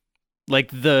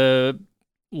 Like the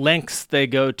lengths they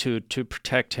go to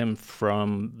protect him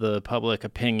from the public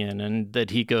opinion, and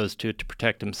that he goes to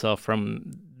protect himself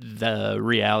from the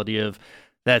reality of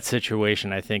that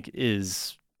situation, I think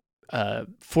is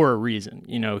for a reason.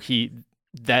 You know,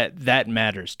 that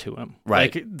matters to him.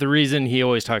 Right. Like the reason he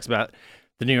always talks about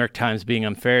the New York Times being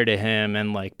unfair to him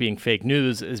and like being fake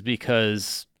news is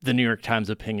because the New York Times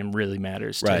opinion really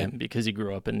matters to him because he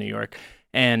grew up in New York.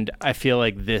 And I feel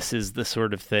like this is the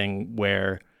sort of thing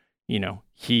where, you know,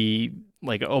 he,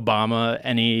 like Obama,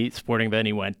 any sporting event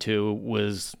he went to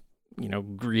was, you know,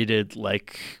 greeted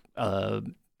like,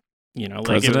 you know,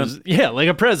 like it was, like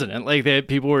a president. Like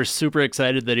people were super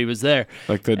excited that he was there.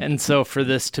 And so for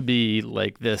this to be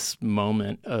like this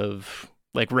moment of,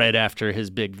 like right after his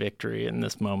big victory and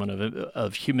this moment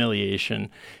of humiliation,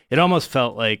 it almost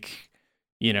felt like,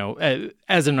 you know,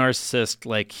 as a narcissist,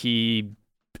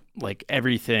 like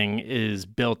everything is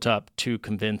built up to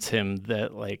convince him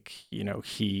that, like, you know,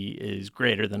 he is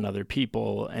greater than other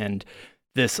people. And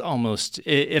this almost,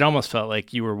 it almost felt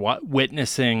like you were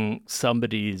witnessing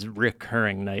somebody's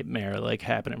recurring nightmare, like,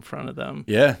 happen in front of them.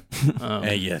 Yeah.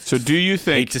 Yes. So do you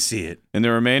think, hate to see it, in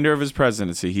the remainder of his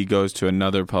presidency, he goes to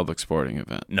another public sporting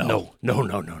event? No.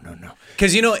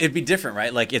 Because, you know, it'd be different,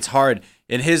 right? Like, it's hard.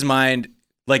 In his mind,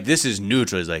 like, this is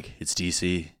neutral. He's like, it's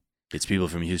D.C., it's people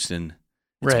from Houston.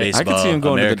 It's right. baseball, I could see him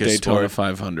going America's to the Daytona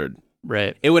sport. 500.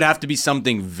 Right. It would have to be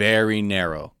something very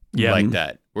narrow like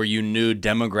that, where you knew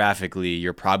demographically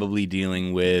you're probably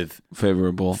dealing with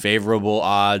favorable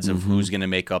odds of who's going to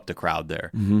make up the crowd there.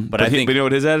 But I think... But you know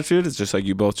what his attitude is? Just like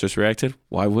you both just reacted.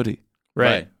 Why would he?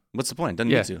 Right. What's the point? Doesn't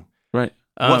need to. Right.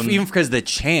 Even because the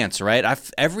chance, right?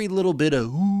 Every little bit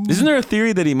of... Isn't there a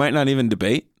theory that he might not even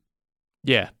debate?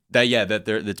 Yeah.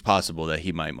 It's possible that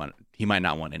he might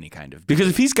not want any kind of... Because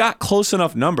if he's got close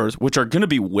enough numbers, which are going to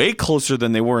be way closer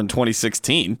than they were in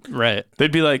 2016, right,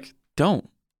 they'd be like, don't.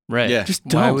 Right. Yeah. Just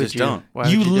don't. Don't.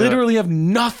 You literally have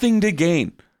nothing to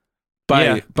gain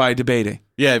by debating.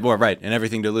 Yeah, well, right, and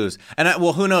everything to lose. And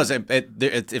who knows?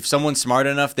 If someone's smart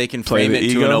enough, they can frame it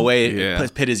to in a way,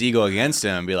 pit his ego against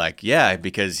him and be like, yeah,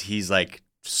 because he's like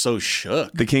so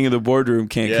shook. The king of the boardroom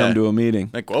can't come to a meeting.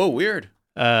 Like, oh, weird.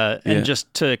 And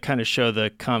just to kind of show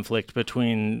the conflict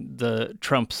between the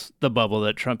bubble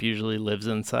that Trump usually lives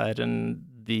inside and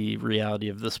the reality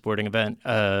of the sporting event,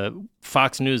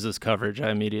 Fox News' coverage,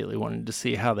 I immediately wanted to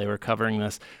see how they were covering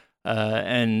this.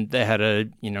 And they had a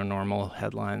normal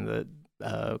headline that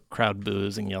crowd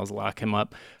boos and yells, "Lock him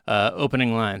up."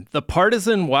 Opening line: the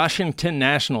partisan Washington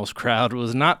Nationals crowd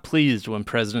was not pleased when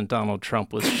President Donald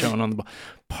Trump was shown on the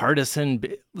partisan.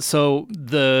 So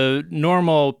the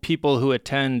normal people who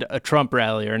attend a Trump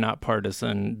rally are not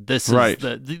partisan. This is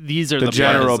these are the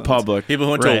general partisans. public. People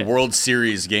who went to a World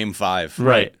Series Game 5.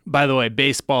 Right. By the way,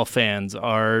 baseball fans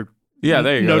are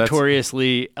there you go.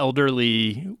 Notoriously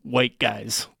elderly white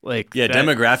guys. Like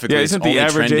demographically, isn't it's the only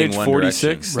average age one 46?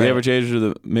 direction. The average age of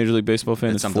the Major League Baseball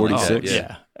fan is something like 46.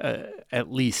 that,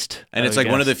 at least. And it's like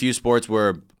one of the few sports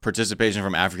where participation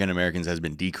from African Americans has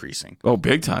been decreasing. Oh,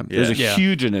 big time. Yeah. There's a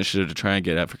huge initiative to try and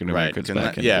get African Americans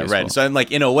back in baseball. Right. So I'm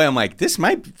like, in a way, I'm like, this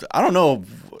might, I don't know,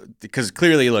 because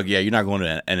clearly, look, you're not going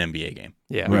to an NBA game.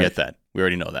 Yeah. We get that. We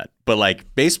already know that. But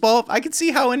like baseball, I could see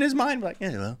how in his mind, like,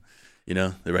 yeah, well,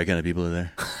 the right kind of people are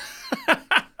there.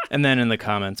 And then in the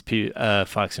comments,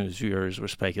 Fox News viewers were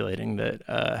speculating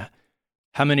that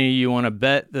how many of you want to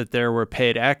bet that there were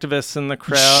paid activists in the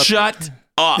crowd? Shut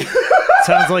up.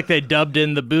 Sounds like they dubbed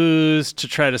in the boos to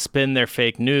try to spin their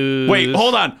fake news. Wait,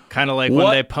 hold on. Kind of like when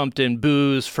they pumped in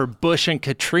boos for Bush and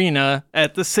Katrina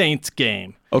at the Saints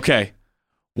game. Okay.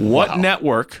 What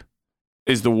network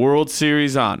is the World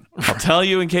Series on? I'll tell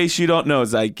you in case you don't know,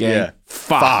 Zeit Gang. Yeah.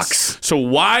 Fox. So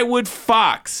why would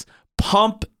Fox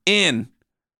pump in?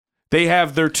 They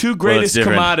have their two greatest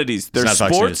commodities. Their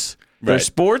sports,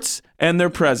 sports, and their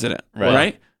president.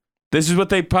 Right? This is what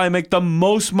they probably make the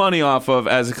most money off of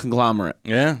as a conglomerate.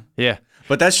 Yeah. Yeah.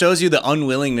 But that shows you the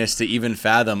unwillingness to even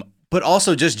fathom. But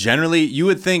also just generally, you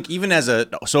would think, even as a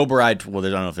sober-eyed, well, I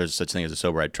don't know if there's such thing as a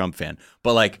sober-eyed Trump fan,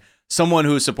 but like someone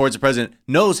who supports the president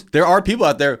knows there are people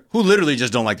out there who literally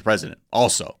just don't like the president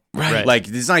also. Right. Like,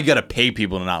 it's not you got to pay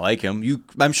people to not like him.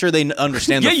 I'm sure they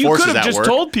understand the you forces could have at just work.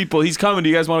 told people he's coming. Do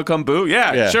you guys want to come boo?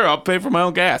 Yeah, sure. I'll pay for my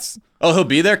own gas. Oh, he'll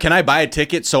be there? Can I buy a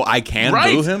ticket so I can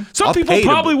boo him? Some I'll people pay to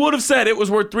probably boo. would have said it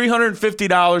was worth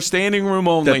 $350 standing room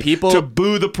only to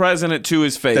boo the president to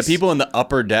his face. The people in the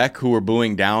upper deck who were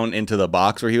booing down into the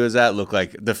box where he was at looked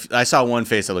like I saw one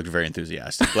face that looked very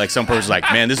enthusiastic. Like some person's like,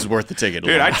 man, this is worth the ticket.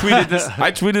 Dude, I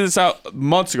tweeted this out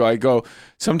months ago. I go,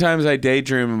 sometimes I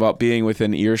daydream about being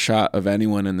within earshot of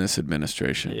anyone in this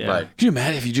administration. Yeah. Right. Could you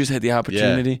imagine if you just had the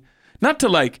opportunity? Not to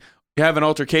like have an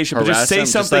altercation, but just say them,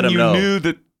 something just you let 'em know. knew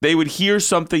that they would hear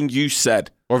something you said.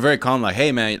 Or very calm, like,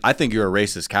 hey, man, I think you're a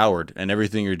racist coward, and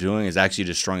everything you're doing is actually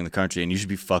destroying the country, and you should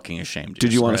be fucking ashamed.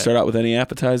 Did you want to start out with any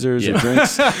appetizers or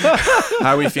drinks?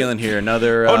 How are we feeling here?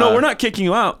 Another... Oh, no, we're not kicking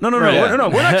you out. No, we're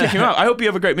not kicking you out. I hope you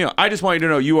have a great meal. I just want you to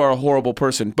know you are a horrible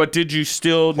person. But did you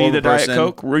still need a Diet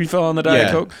Coke? Refill on the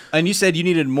Diet Coke? And you said you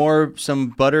needed some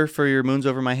butter for your moons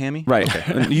over my hammy? Right.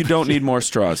 And you don't need more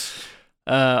straws.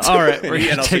 All right.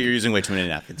 And also you're using way too many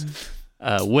napkins.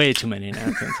 Way too many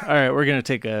napkins. All right, we're going to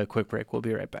take a quick break. We'll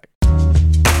be right back.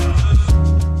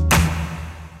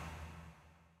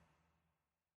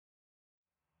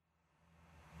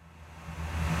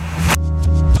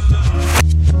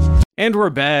 And we're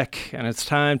back, and it's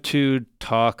time to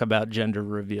talk about gender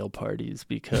reveal parties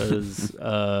because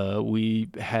we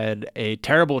had a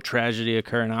terrible tragedy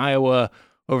occur in Iowa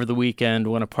over the weekend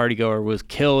when a partygoer was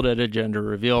killed at a gender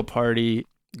reveal party.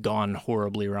 Gone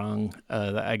horribly wrong.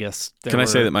 I guess. Can I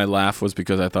say that my laugh was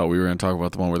because I thought we were going to talk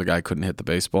about the one where the guy couldn't hit the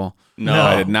baseball? No.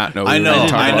 I did not know. I We were going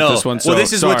to talk about this one. So Well,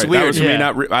 this is what's sorry, weird.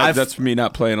 That was me not. That's me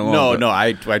not playing along. No,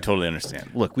 I totally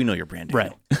understand. Look, we know you're Brandon.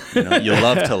 Right. You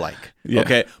love to like. Yeah.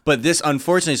 Okay. But this,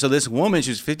 unfortunately, so this woman,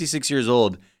 she was 56 years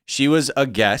old. She was a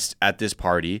guest at this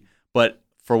party, but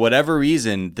for whatever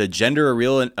reason, the gender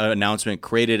reveal announcement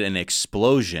created an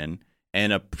explosion.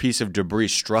 And a piece of debris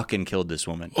struck and killed this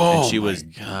woman. Oh, and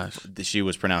she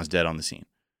was pronounced dead on the scene.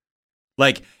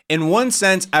 Like, in one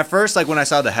sense, at first, like when I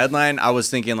saw the headline, I was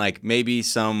thinking like maybe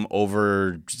some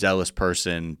overzealous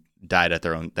person died at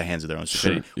the hands of their own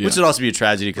stupidity, which would also be a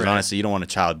tragedy because honestly, you don't want a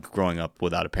child growing up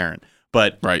without a parent.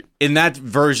 But in that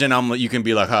version, you can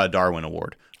be like, a Darwin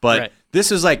Award. But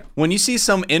this is like when you see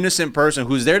some innocent person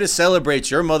who's there to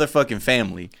celebrate your motherfucking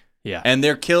family. Yeah. And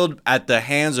they're killed at the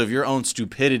hands of your own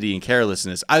stupidity and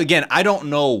carelessness. I don't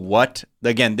know what.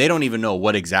 Again, they don't even know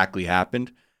what exactly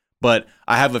happened. But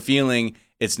I have a feeling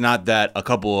it's not that a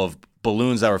couple of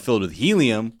balloons that were filled with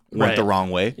helium went the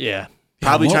wrong way. Yeah.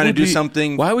 Probably trying to do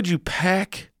something. Why would you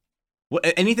pack?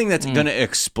 Anything that's going to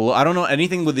explode. I don't know.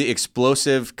 Anything with the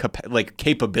explosive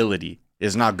capability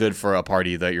is not good for a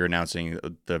party that you're announcing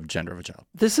the gender of a child.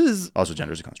 This is... Also,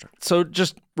 gender is a construct. So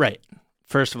just... Right.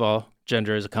 First of all,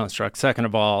 gender is a construct. Second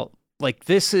of all, like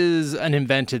this is an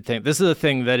invented thing. This is a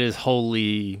thing that is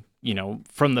wholly,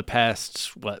 from the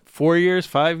past, 4 years,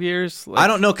 5 years? I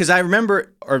don't know, because I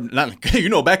remember, or not,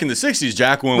 back in the 60s,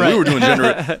 Jack, when we were doing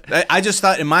gender, I just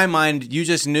thought in my mind, you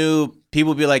just knew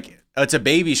people would be like, it's a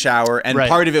baby shower, and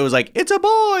part of it was like, it's a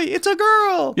boy, it's a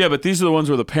girl. Yeah, but these are the ones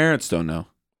where the parents don't know.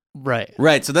 Right.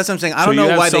 Right, so that's what I'm saying. I don't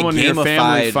know why they someone in your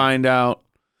family gamified. find out.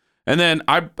 And then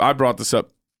I brought this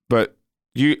up, but...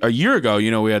 a year ago,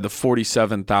 we had the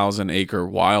 47,000 acre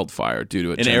wildfire due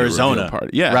to a gender Arizona reveal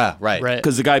party. Yeah, right.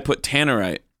 Because the guy put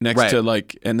tannerite next to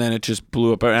and then it just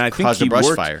blew up. And I think he brush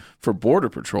worked fire for Border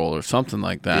Patrol or something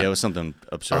like that. Yeah, it was something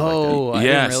absurd. Oh, like I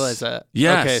didn't realize that.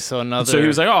 Yes. Okay, so another. So he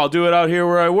was like, "Oh, I'll do it out here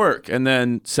where I work," and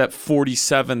then set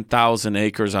 47,000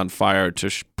 acres on fire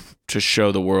to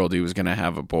show the world he was going to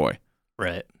have a boy.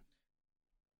 Right.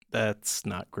 That's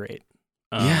not great.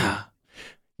 Yeah.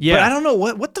 Yeah, but I don't know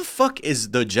what the fuck is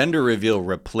the gender reveal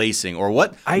replacing, or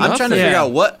what? I'm trying to figure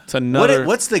out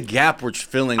what's the gap we're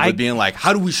filling with being like,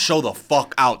 how do we show the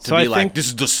fuck out to be like, this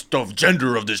is the stuff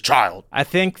gender of this child? I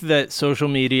think that social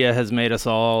media has made us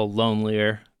all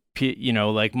lonelier.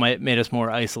 Made us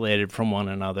more isolated from one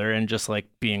another, and just like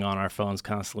being on our phones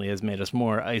constantly has made us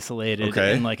more isolated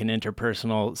in like an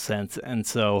interpersonal sense. And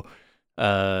so,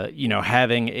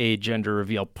 having a gender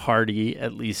reveal party,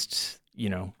 at least.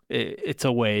 It's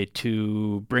a way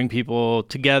to bring people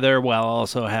together while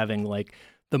also having like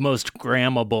the most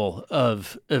grammable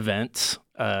of events.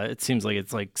 It seems like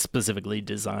it's like specifically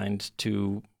designed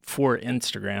for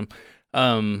Instagram.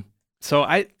 So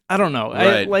I don't know.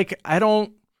 Right. I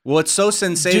don't. Well, it's so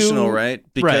sensational, right?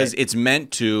 Because it's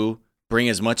meant to bring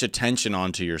as much attention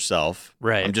onto yourself.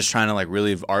 Right. I'm just trying to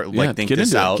really think get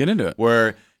this into out. Get into it.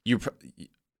 Where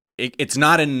it's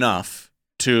not enough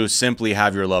to simply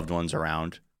have your loved ones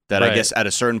around. That I guess at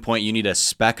a certain point you need a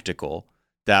spectacle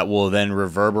that will then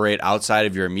reverberate outside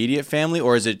of your immediate family,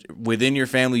 or is it within your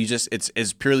family?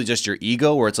 It's purely just your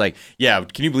ego, where it's like, yeah,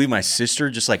 can you believe my sister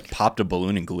just like popped a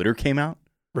balloon and glitter came out?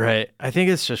 Right. I think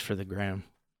it's just for the gram.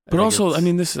 But also,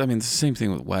 it's the same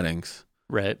thing with weddings.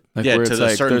 Right. Like Yeah, where to it's the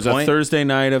like certain there's point. a Thursday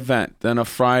night event, then a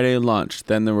Friday lunch,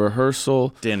 then the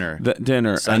rehearsal, Dinner, and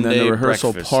then Sunday the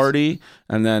rehearsal breakfast. party,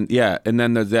 and then there's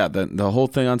the whole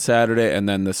thing on Saturday, and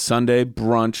then the Sunday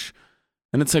brunch,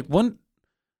 and it's like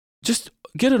just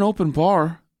get an open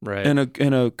bar, Right. and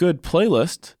a good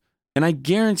playlist, and I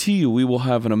guarantee you we will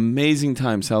have an amazing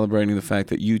time celebrating the fact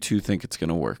that you two think it's going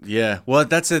to work. Yeah. Well,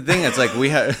 that's the thing. It's like we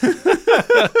have.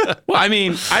 Well, I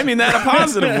mean that in a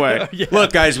positive way.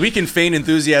 Look, guys, we can feign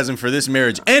enthusiasm for this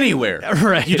marriage anywhere.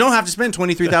 Right. You don't have to spend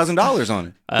 $23,000 on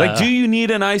it. Like, do you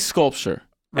need an ice sculpture,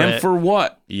 and Right. for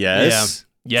what? Yes.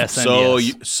 Yeah. Yes. And So,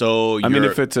 yes. I mean,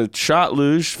 if it's a shot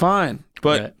luge, fine.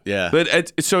 But Right. yeah.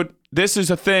 but so this is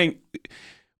a thing.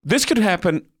 This could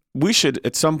happen. We should,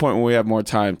 at some point when we have more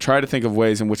time, try to think of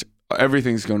ways in which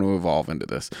everything's going to evolve into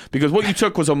this. Because what you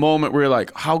took was a moment where you're like,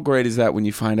 how great is that when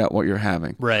you find out what you're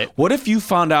having? Right. What if you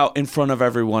found out in front of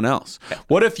everyone else?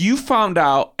 What if you found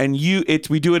out and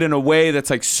we do it in a way that's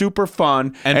like super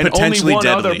fun And potentially only one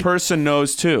deadly. other person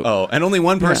knows too? Oh, and only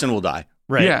one person will die.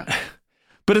 Right. Yeah.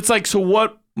 But it's like, so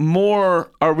what more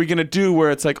are we going to do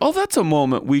where it's like, oh, that's a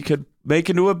moment we could make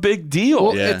into a big deal?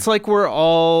 Well, Yeah. it's like we're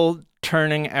all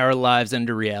turning our lives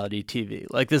into reality TV.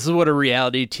 Like, this is what a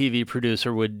reality TV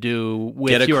producer would do with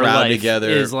Get a your crowd life. together.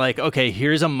 Is like, okay,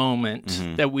 here's a moment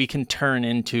that we can turn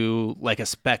into like a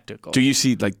spectacle. Do you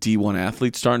see like D1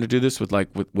 athletes starting to do this with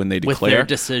when they declare? With their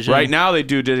decision? Right now they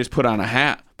just put on a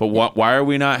hat. But why are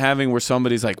we not having where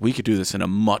somebody's like, we could do this in a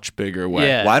much bigger way?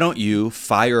 Yeah. Why don't you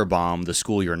firebomb the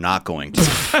school you're not going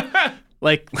to?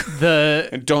 Like the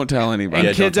And don't tell anybody.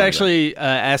 Yeah, kids don't tell actually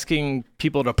asking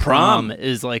people to prom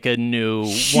is like a new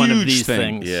one of Huge these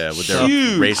thing. things. Yeah, with their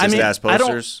Huge. racist ass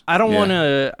posters. I don't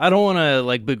Yeah. want to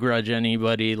like begrudge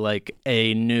anybody like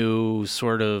a new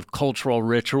sort of cultural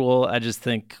ritual. I just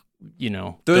think,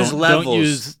 There's don't levels.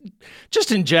 use,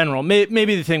 just in general.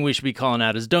 Maybe the thing we should be calling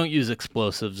out is don't use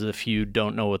explosives if you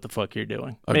don't know what the fuck you're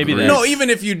doing. Maybe Agreed. that's, No,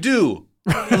 even if you do,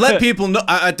 let people know.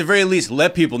 At the very least,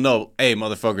 let people know. Hey,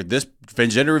 motherfucker, this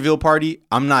gender reveal party,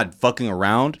 I'm not fucking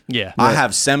around. Yeah. I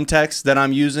have Semtex that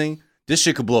I'm using. This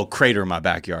shit could blow a crater in my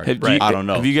backyard. I don't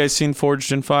know. Have you guys seen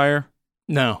Forged in Fire?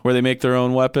 no. Where they make their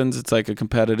own weapons. It's like a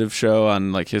competitive show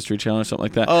on like History Channel or something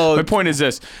like that. Oh. My point is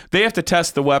this. They have to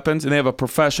test the weapons and they have a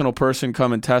professional person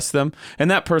come and test them. And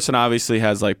that person obviously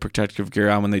has like protective gear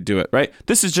on when they do it, right?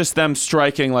 This is just them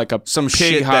striking like Some pig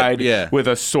shit hide with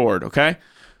a sword, okay?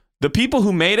 The people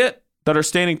who made it that are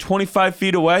standing 25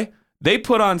 feet away, they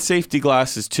put on safety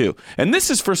glasses too. And this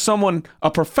is for someone, a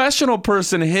professional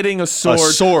person hitting a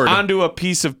sword onto a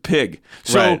piece of pig.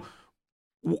 So Right.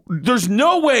 There's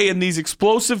no way in these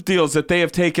explosive deals that they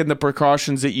have taken the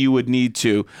precautions that you would need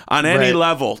to on any Right.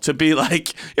 level to be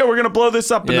like, yeah, we're going to blow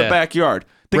this up in the Yeah. backyard.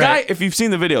 The Right. guy, if you've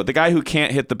seen the video, the guy who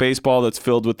can't hit the baseball that's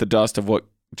filled with the dust of what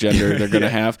gender they're going to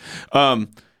have,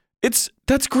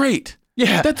 that's great.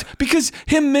 Yeah. That's because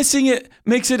him missing it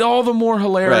makes it all the more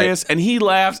hilarious, and he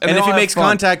laughs. And And they if all he have makes fun.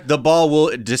 contact, the ball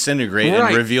will disintegrate Right.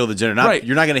 and reveal the gender. Right.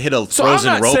 You're not going to hit a So I'm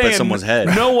frozen not rope at saying someone's head.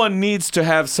 No one needs to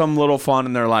have some little fun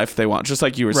in their life they want, just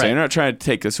like you were saying. Right. I'm not trying to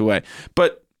take this away,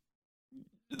 but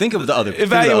Think of the other.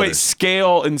 evaluate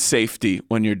scale and safety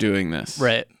when you're doing this.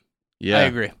 Right. Yeah. I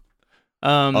agree.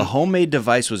 A homemade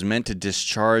device was meant to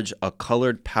discharge a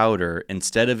colored powder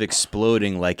instead of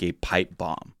exploding like a pipe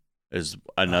bomb. Is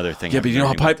another thing. Yeah, I'm but you know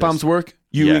how learning pipe about bombs this. work?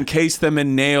 You Yeah. encase them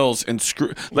in nails and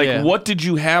screw. Like, Yeah. what did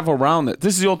you have around it?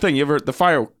 This is the old thing. You ever the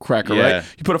firecracker, Yeah. right?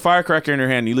 You put a firecracker in your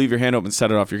hand, you leave your hand open,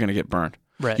 set it off, you're going to get burned.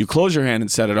 Right. You close your hand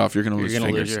and set it off, you're going to lose gonna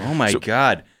lose fingers. your- Oh my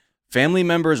God! Family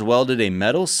members welded a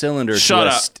metal cylinder. Shut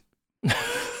to up.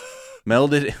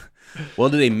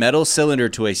 Welded a metal cylinder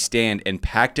to a stand and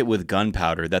packed it with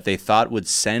gunpowder that they thought would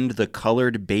send the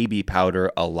colored baby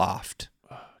powder aloft.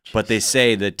 But they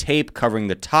say the tape covering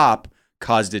the top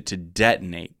caused it to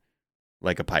detonate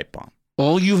like a pipe bomb.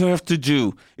 All you have to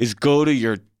do is go to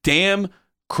your damn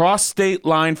cross-state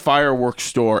line fireworks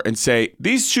store and say,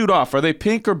 these shoot off. Are they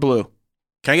pink or blue?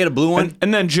 Can I get a blue one?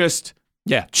 And then just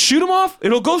Yeah. shoot them off.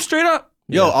 It'll go straight up.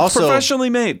 Yo, It's also, professionally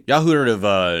made. y'all heard of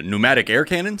pneumatic air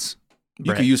cannons?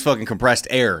 You Right. can use fucking compressed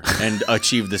air and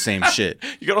achieve the same shit.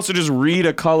 You can also just read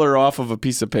a color off of a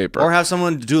piece of paper. Or have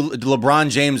someone do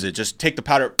LeBron James it. Just take the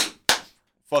powder,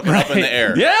 fucking up in the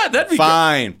air. yeah, that'd be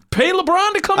Fine. good. Pay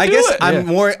LeBron to come I do guess it.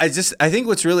 I think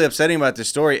what's really upsetting about this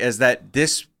story is that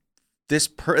this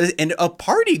and a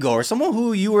party goer, someone who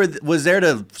was there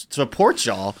to support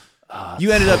y'all.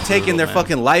 You ended up taking their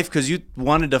fucking life because you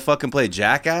wanted to fucking play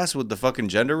Jackass with the fucking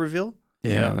gender reveal?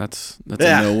 Yeah, that's a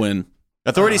no-win.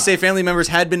 Authorities say family members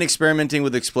had been experimenting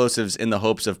with explosives in the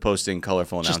hopes of posting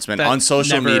colorful announcement on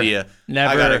social media.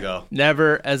 I gotta go.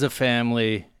 Never as a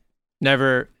family,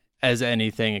 never as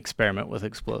anything experiment with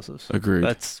explosives. Agreed.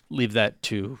 Let's leave that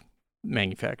to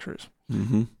manufacturers.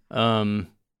 Mm-hmm.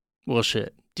 Well,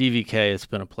 shit. DVK, it's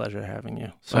been a pleasure having you.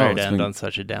 Sorry to end on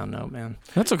such a down note, man.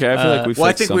 That's okay. I feel like we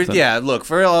fixed something. Look,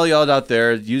 for all y'all out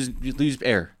there, use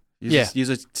air. Use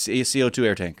a CO2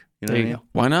 air tank. You know what I mean?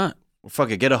 Why not? Well,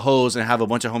 fuck it, get a hose and have a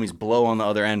bunch of homies blow on the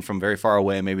other end from very far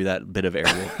away. Maybe that bit of air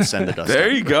will send the dust. There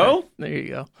you go. There you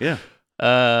go. Yeah.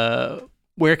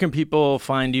 Where can people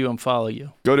find you and follow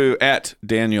you? Go to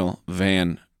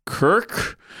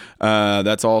 @DanielVanKirk.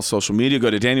 That's all social media. Go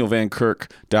to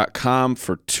danielvankirk.com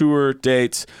for tour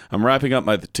dates. I'm wrapping up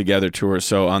my Together tour.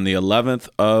 So on the 11th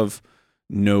of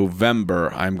November,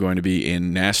 I'm going to be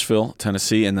in Nashville,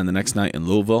 Tennessee, and then the next night in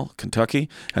Louisville, Kentucky,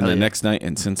 and the next night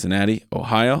in Cincinnati,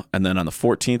 Ohio, and then on the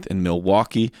 14th in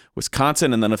Milwaukee,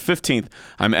 Wisconsin, and then the 15th,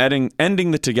 I'm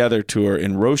ending the Together tour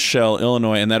in Rochelle,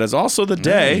 Illinois, and that is also the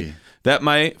day that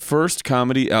my first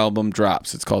comedy album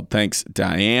drops. It's called Thanks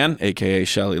Diane, a.k.a.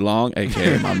 Shelley Long,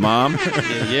 a.k.a. my mom.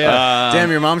 Damn,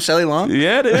 your mom's Shelley Long?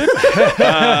 Yeah, dude.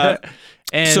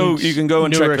 And so you can go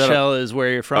and New check Rochelle that out. is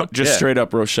where you're from? Just straight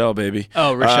up Rochelle, baby.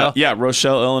 Oh, Rochelle? Yeah,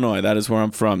 Rochelle, Illinois. That is where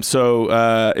I'm from. So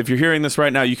if you're hearing this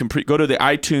right now, you can go to the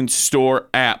iTunes Store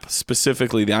app,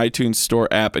 specifically the iTunes Store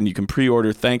app, and you can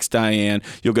pre-order Thanks Diane.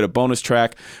 You'll get a bonus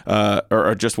track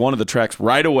or just one of the tracks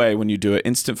right away when you do it.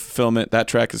 Instant fulfillment. That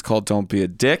track is called Don't Be a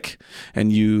Dick,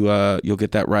 and you'll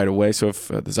get that right away. So if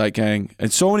the Zeit Gang,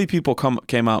 and so many people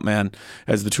came out, man,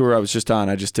 as the tour I was just on.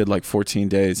 I just did like 14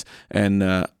 days, and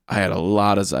I had a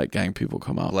lot of Zeit Gang people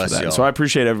come out to that. So I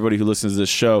appreciate everybody who listens to this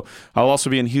show. I'll also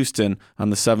be in Houston on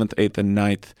the 7th, 8th, and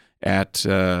 9th at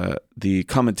the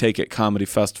Come and Take It Comedy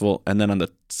Festival. And then on the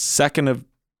 2nd of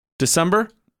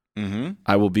December,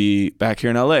 I will be back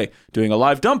here in LA doing a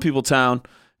live Dumb People Town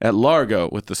at Largo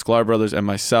with the Sklar Brothers and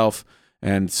myself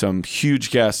and some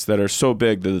huge guests that are so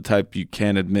big they're the type you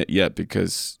can't admit yet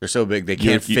because they're so big they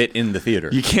can't fit in the theater.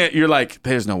 You can't. You're like,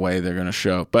 there's no way they're gonna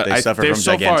show. But so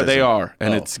far they are,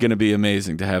 and it's gonna be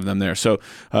amazing to have them there. So,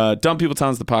 Dumb People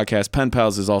Town's the podcast. Pen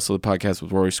Pals is also the podcast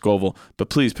with Rory Scovel. But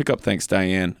please pick up Thanks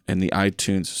Diane in the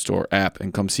iTunes Store app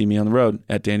and come see me on the road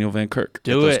at Daniel Van Kirk.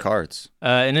 Do those it. Cards.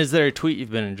 And is there a tweet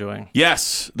you've been enjoying?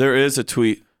 Yes, there is a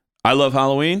tweet. I love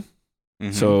Halloween.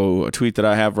 So a tweet that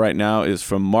I have right now is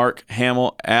from Mark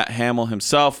Hamill, at Hamill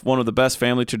himself. One of the best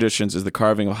family traditions is the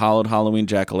carving of hollowed Halloween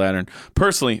jack-o'-lantern.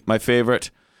 Personally, my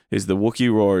favorite is the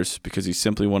Wookiee roars because he's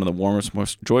simply one of the warmest,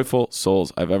 most joyful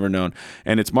souls I've ever known.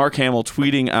 And it's Mark Hamill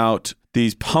tweeting out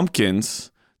these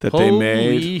pumpkins that they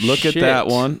made. Look at that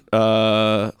one.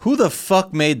 Who the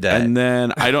fuck made that? And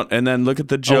then look at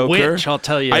the Joker. A witch, I'll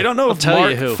tell you. I don't know if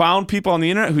Mark found people on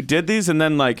the internet who did these and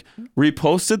then like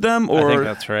reposted them, or I think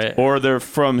that's right. Or they're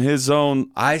from his own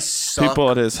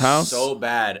people at his house. So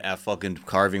bad at fucking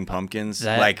carving pumpkins. For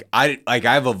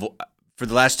the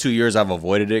last 2 years I've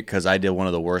avoided it because I did one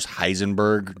of the worst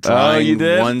Heisenberg drawing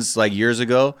ones like years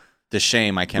ago. The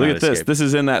shame I cannot escape. Look at this. This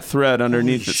is in that thread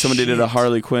underneath it. Somebody did a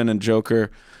Harley Quinn and Joker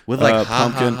with like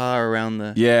pumpkin around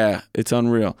the. Yeah, it's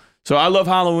unreal. So I love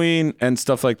Halloween and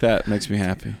stuff like that. Makes me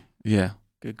happy. Yeah.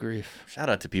 Good grief. Shout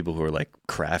out to people who are like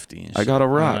crafty and shit. I got a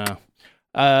rock.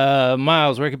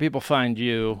 Miles, where can people find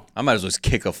you? I might as well just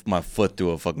kick my foot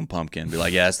through a fucking pumpkin and be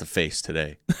like, yeah, that's the face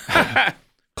today.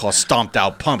 Called Stomped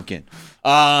Out Pumpkin.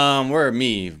 Where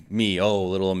me,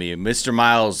 little me, Mr.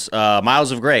 Miles,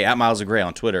 Miles of Gray, at Miles of Gray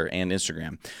on Twitter and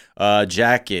Instagram.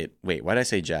 Jacket. Wait, why did I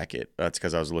say jacket? That's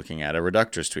because I was looking at a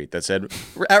Reductress tweet that said,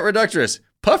 at Reductress,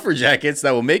 puffer jackets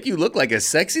that will make you look like a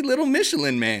sexy little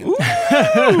Michelin man.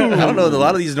 I don't know. A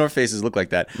lot of these North Faces look like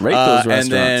that. Rate those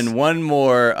restaurants. And then one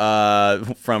more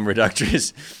from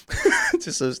Reductress.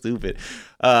 Just so stupid.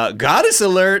 Goddess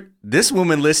alert. This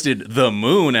woman listed the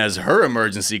moon as her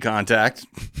emergency contact.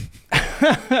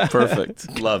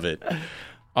 Perfect. Love it.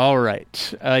 All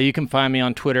right. You can find me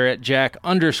on Twitter at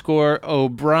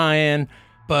Jack_O'Brien.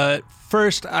 But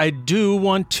first, I do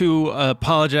want to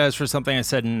apologize for something I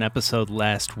said in an episode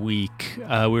last week.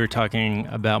 We were talking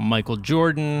about Michael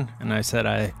Jordan, and I said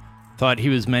I thought he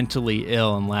was mentally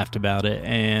ill and laughed about it.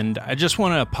 And I just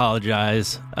want to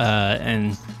apologize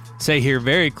and say here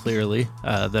very clearly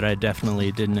that I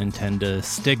definitely didn't intend to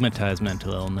stigmatize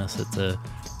mental illness. It's a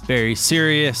very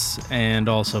serious and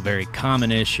also very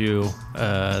common issue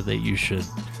that you should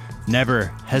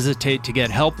never hesitate to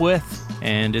get help with,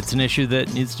 and it's an issue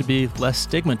that needs to be less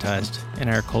stigmatized in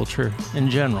our culture in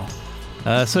general.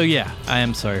 So yeah, I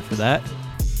am sorry for that.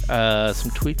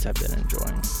 Some tweets I've been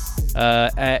enjoying.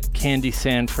 At Candy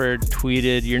Sanford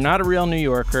tweeted, "You're not a real New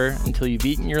Yorker until you've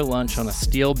eaten your lunch on a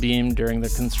steel beam during the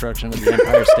construction of the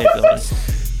Empire State Building."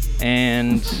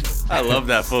 And I love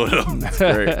that photo. That's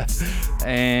great.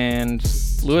 And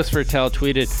Louis Vertel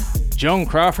tweeted, "Joan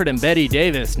Crawford and Betty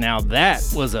Davis. Now that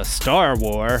was a Star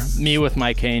War." Me with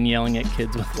my cane yelling at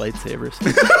kids with lightsabers.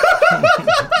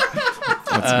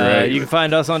 That's great. You can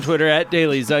find us on Twitter at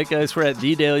Daily Zeitgeist. We're at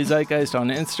The Daily Zeitgeist on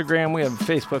Instagram. We have a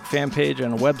Facebook fan page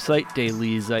and a website,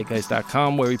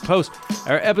 dailyzeitgeist.com, where we post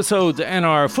our episodes and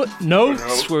our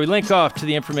footnotes, where we link off to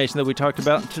the information that we talked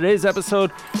about in today's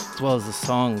episode, as well as the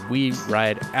song We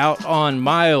Ride Out on.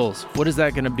 Miles, what is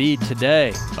that going to be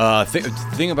today?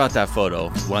 Thing about that photo,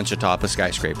 lunch atop a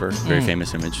skyscraper, very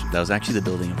famous image. That was actually the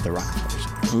building of the Rockefellers.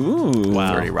 Ooh.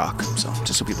 Wow. 30 Rock. So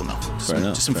just so people know.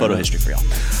 Just some Fair photo enough. history for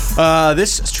y'all.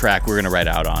 This track we're going to write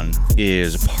out on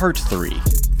is Part 3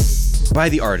 by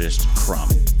the artist Crumb.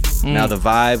 Now the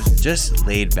vibe, just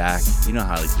laid back. You know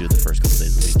how I like to do it the first couple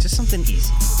days of the week. Just something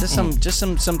easy. Just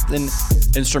something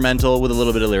instrumental with a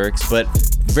little bit of lyrics, but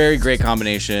very great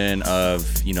combination of,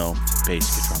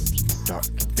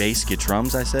 bass guitar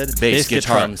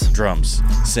drums,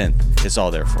 synth. It's all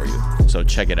there for you. So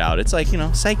check it out. It's like,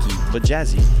 Psyche, but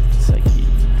jazzy. Psyche.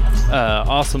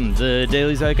 Awesome. The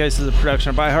Daily Zeitgeist is a production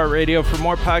of iHeartRadio. For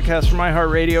more podcasts from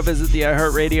iHeartRadio, visit the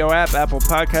iHeartRadio app, Apple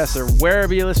Podcasts, or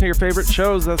wherever you listen to your favorite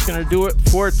shows. That's going to do it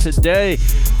for today.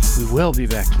 We will be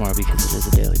back tomorrow because it is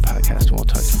a daily podcast, and we'll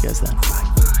talk to you guys then. Bye.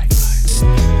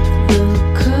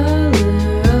 Bye. Bye.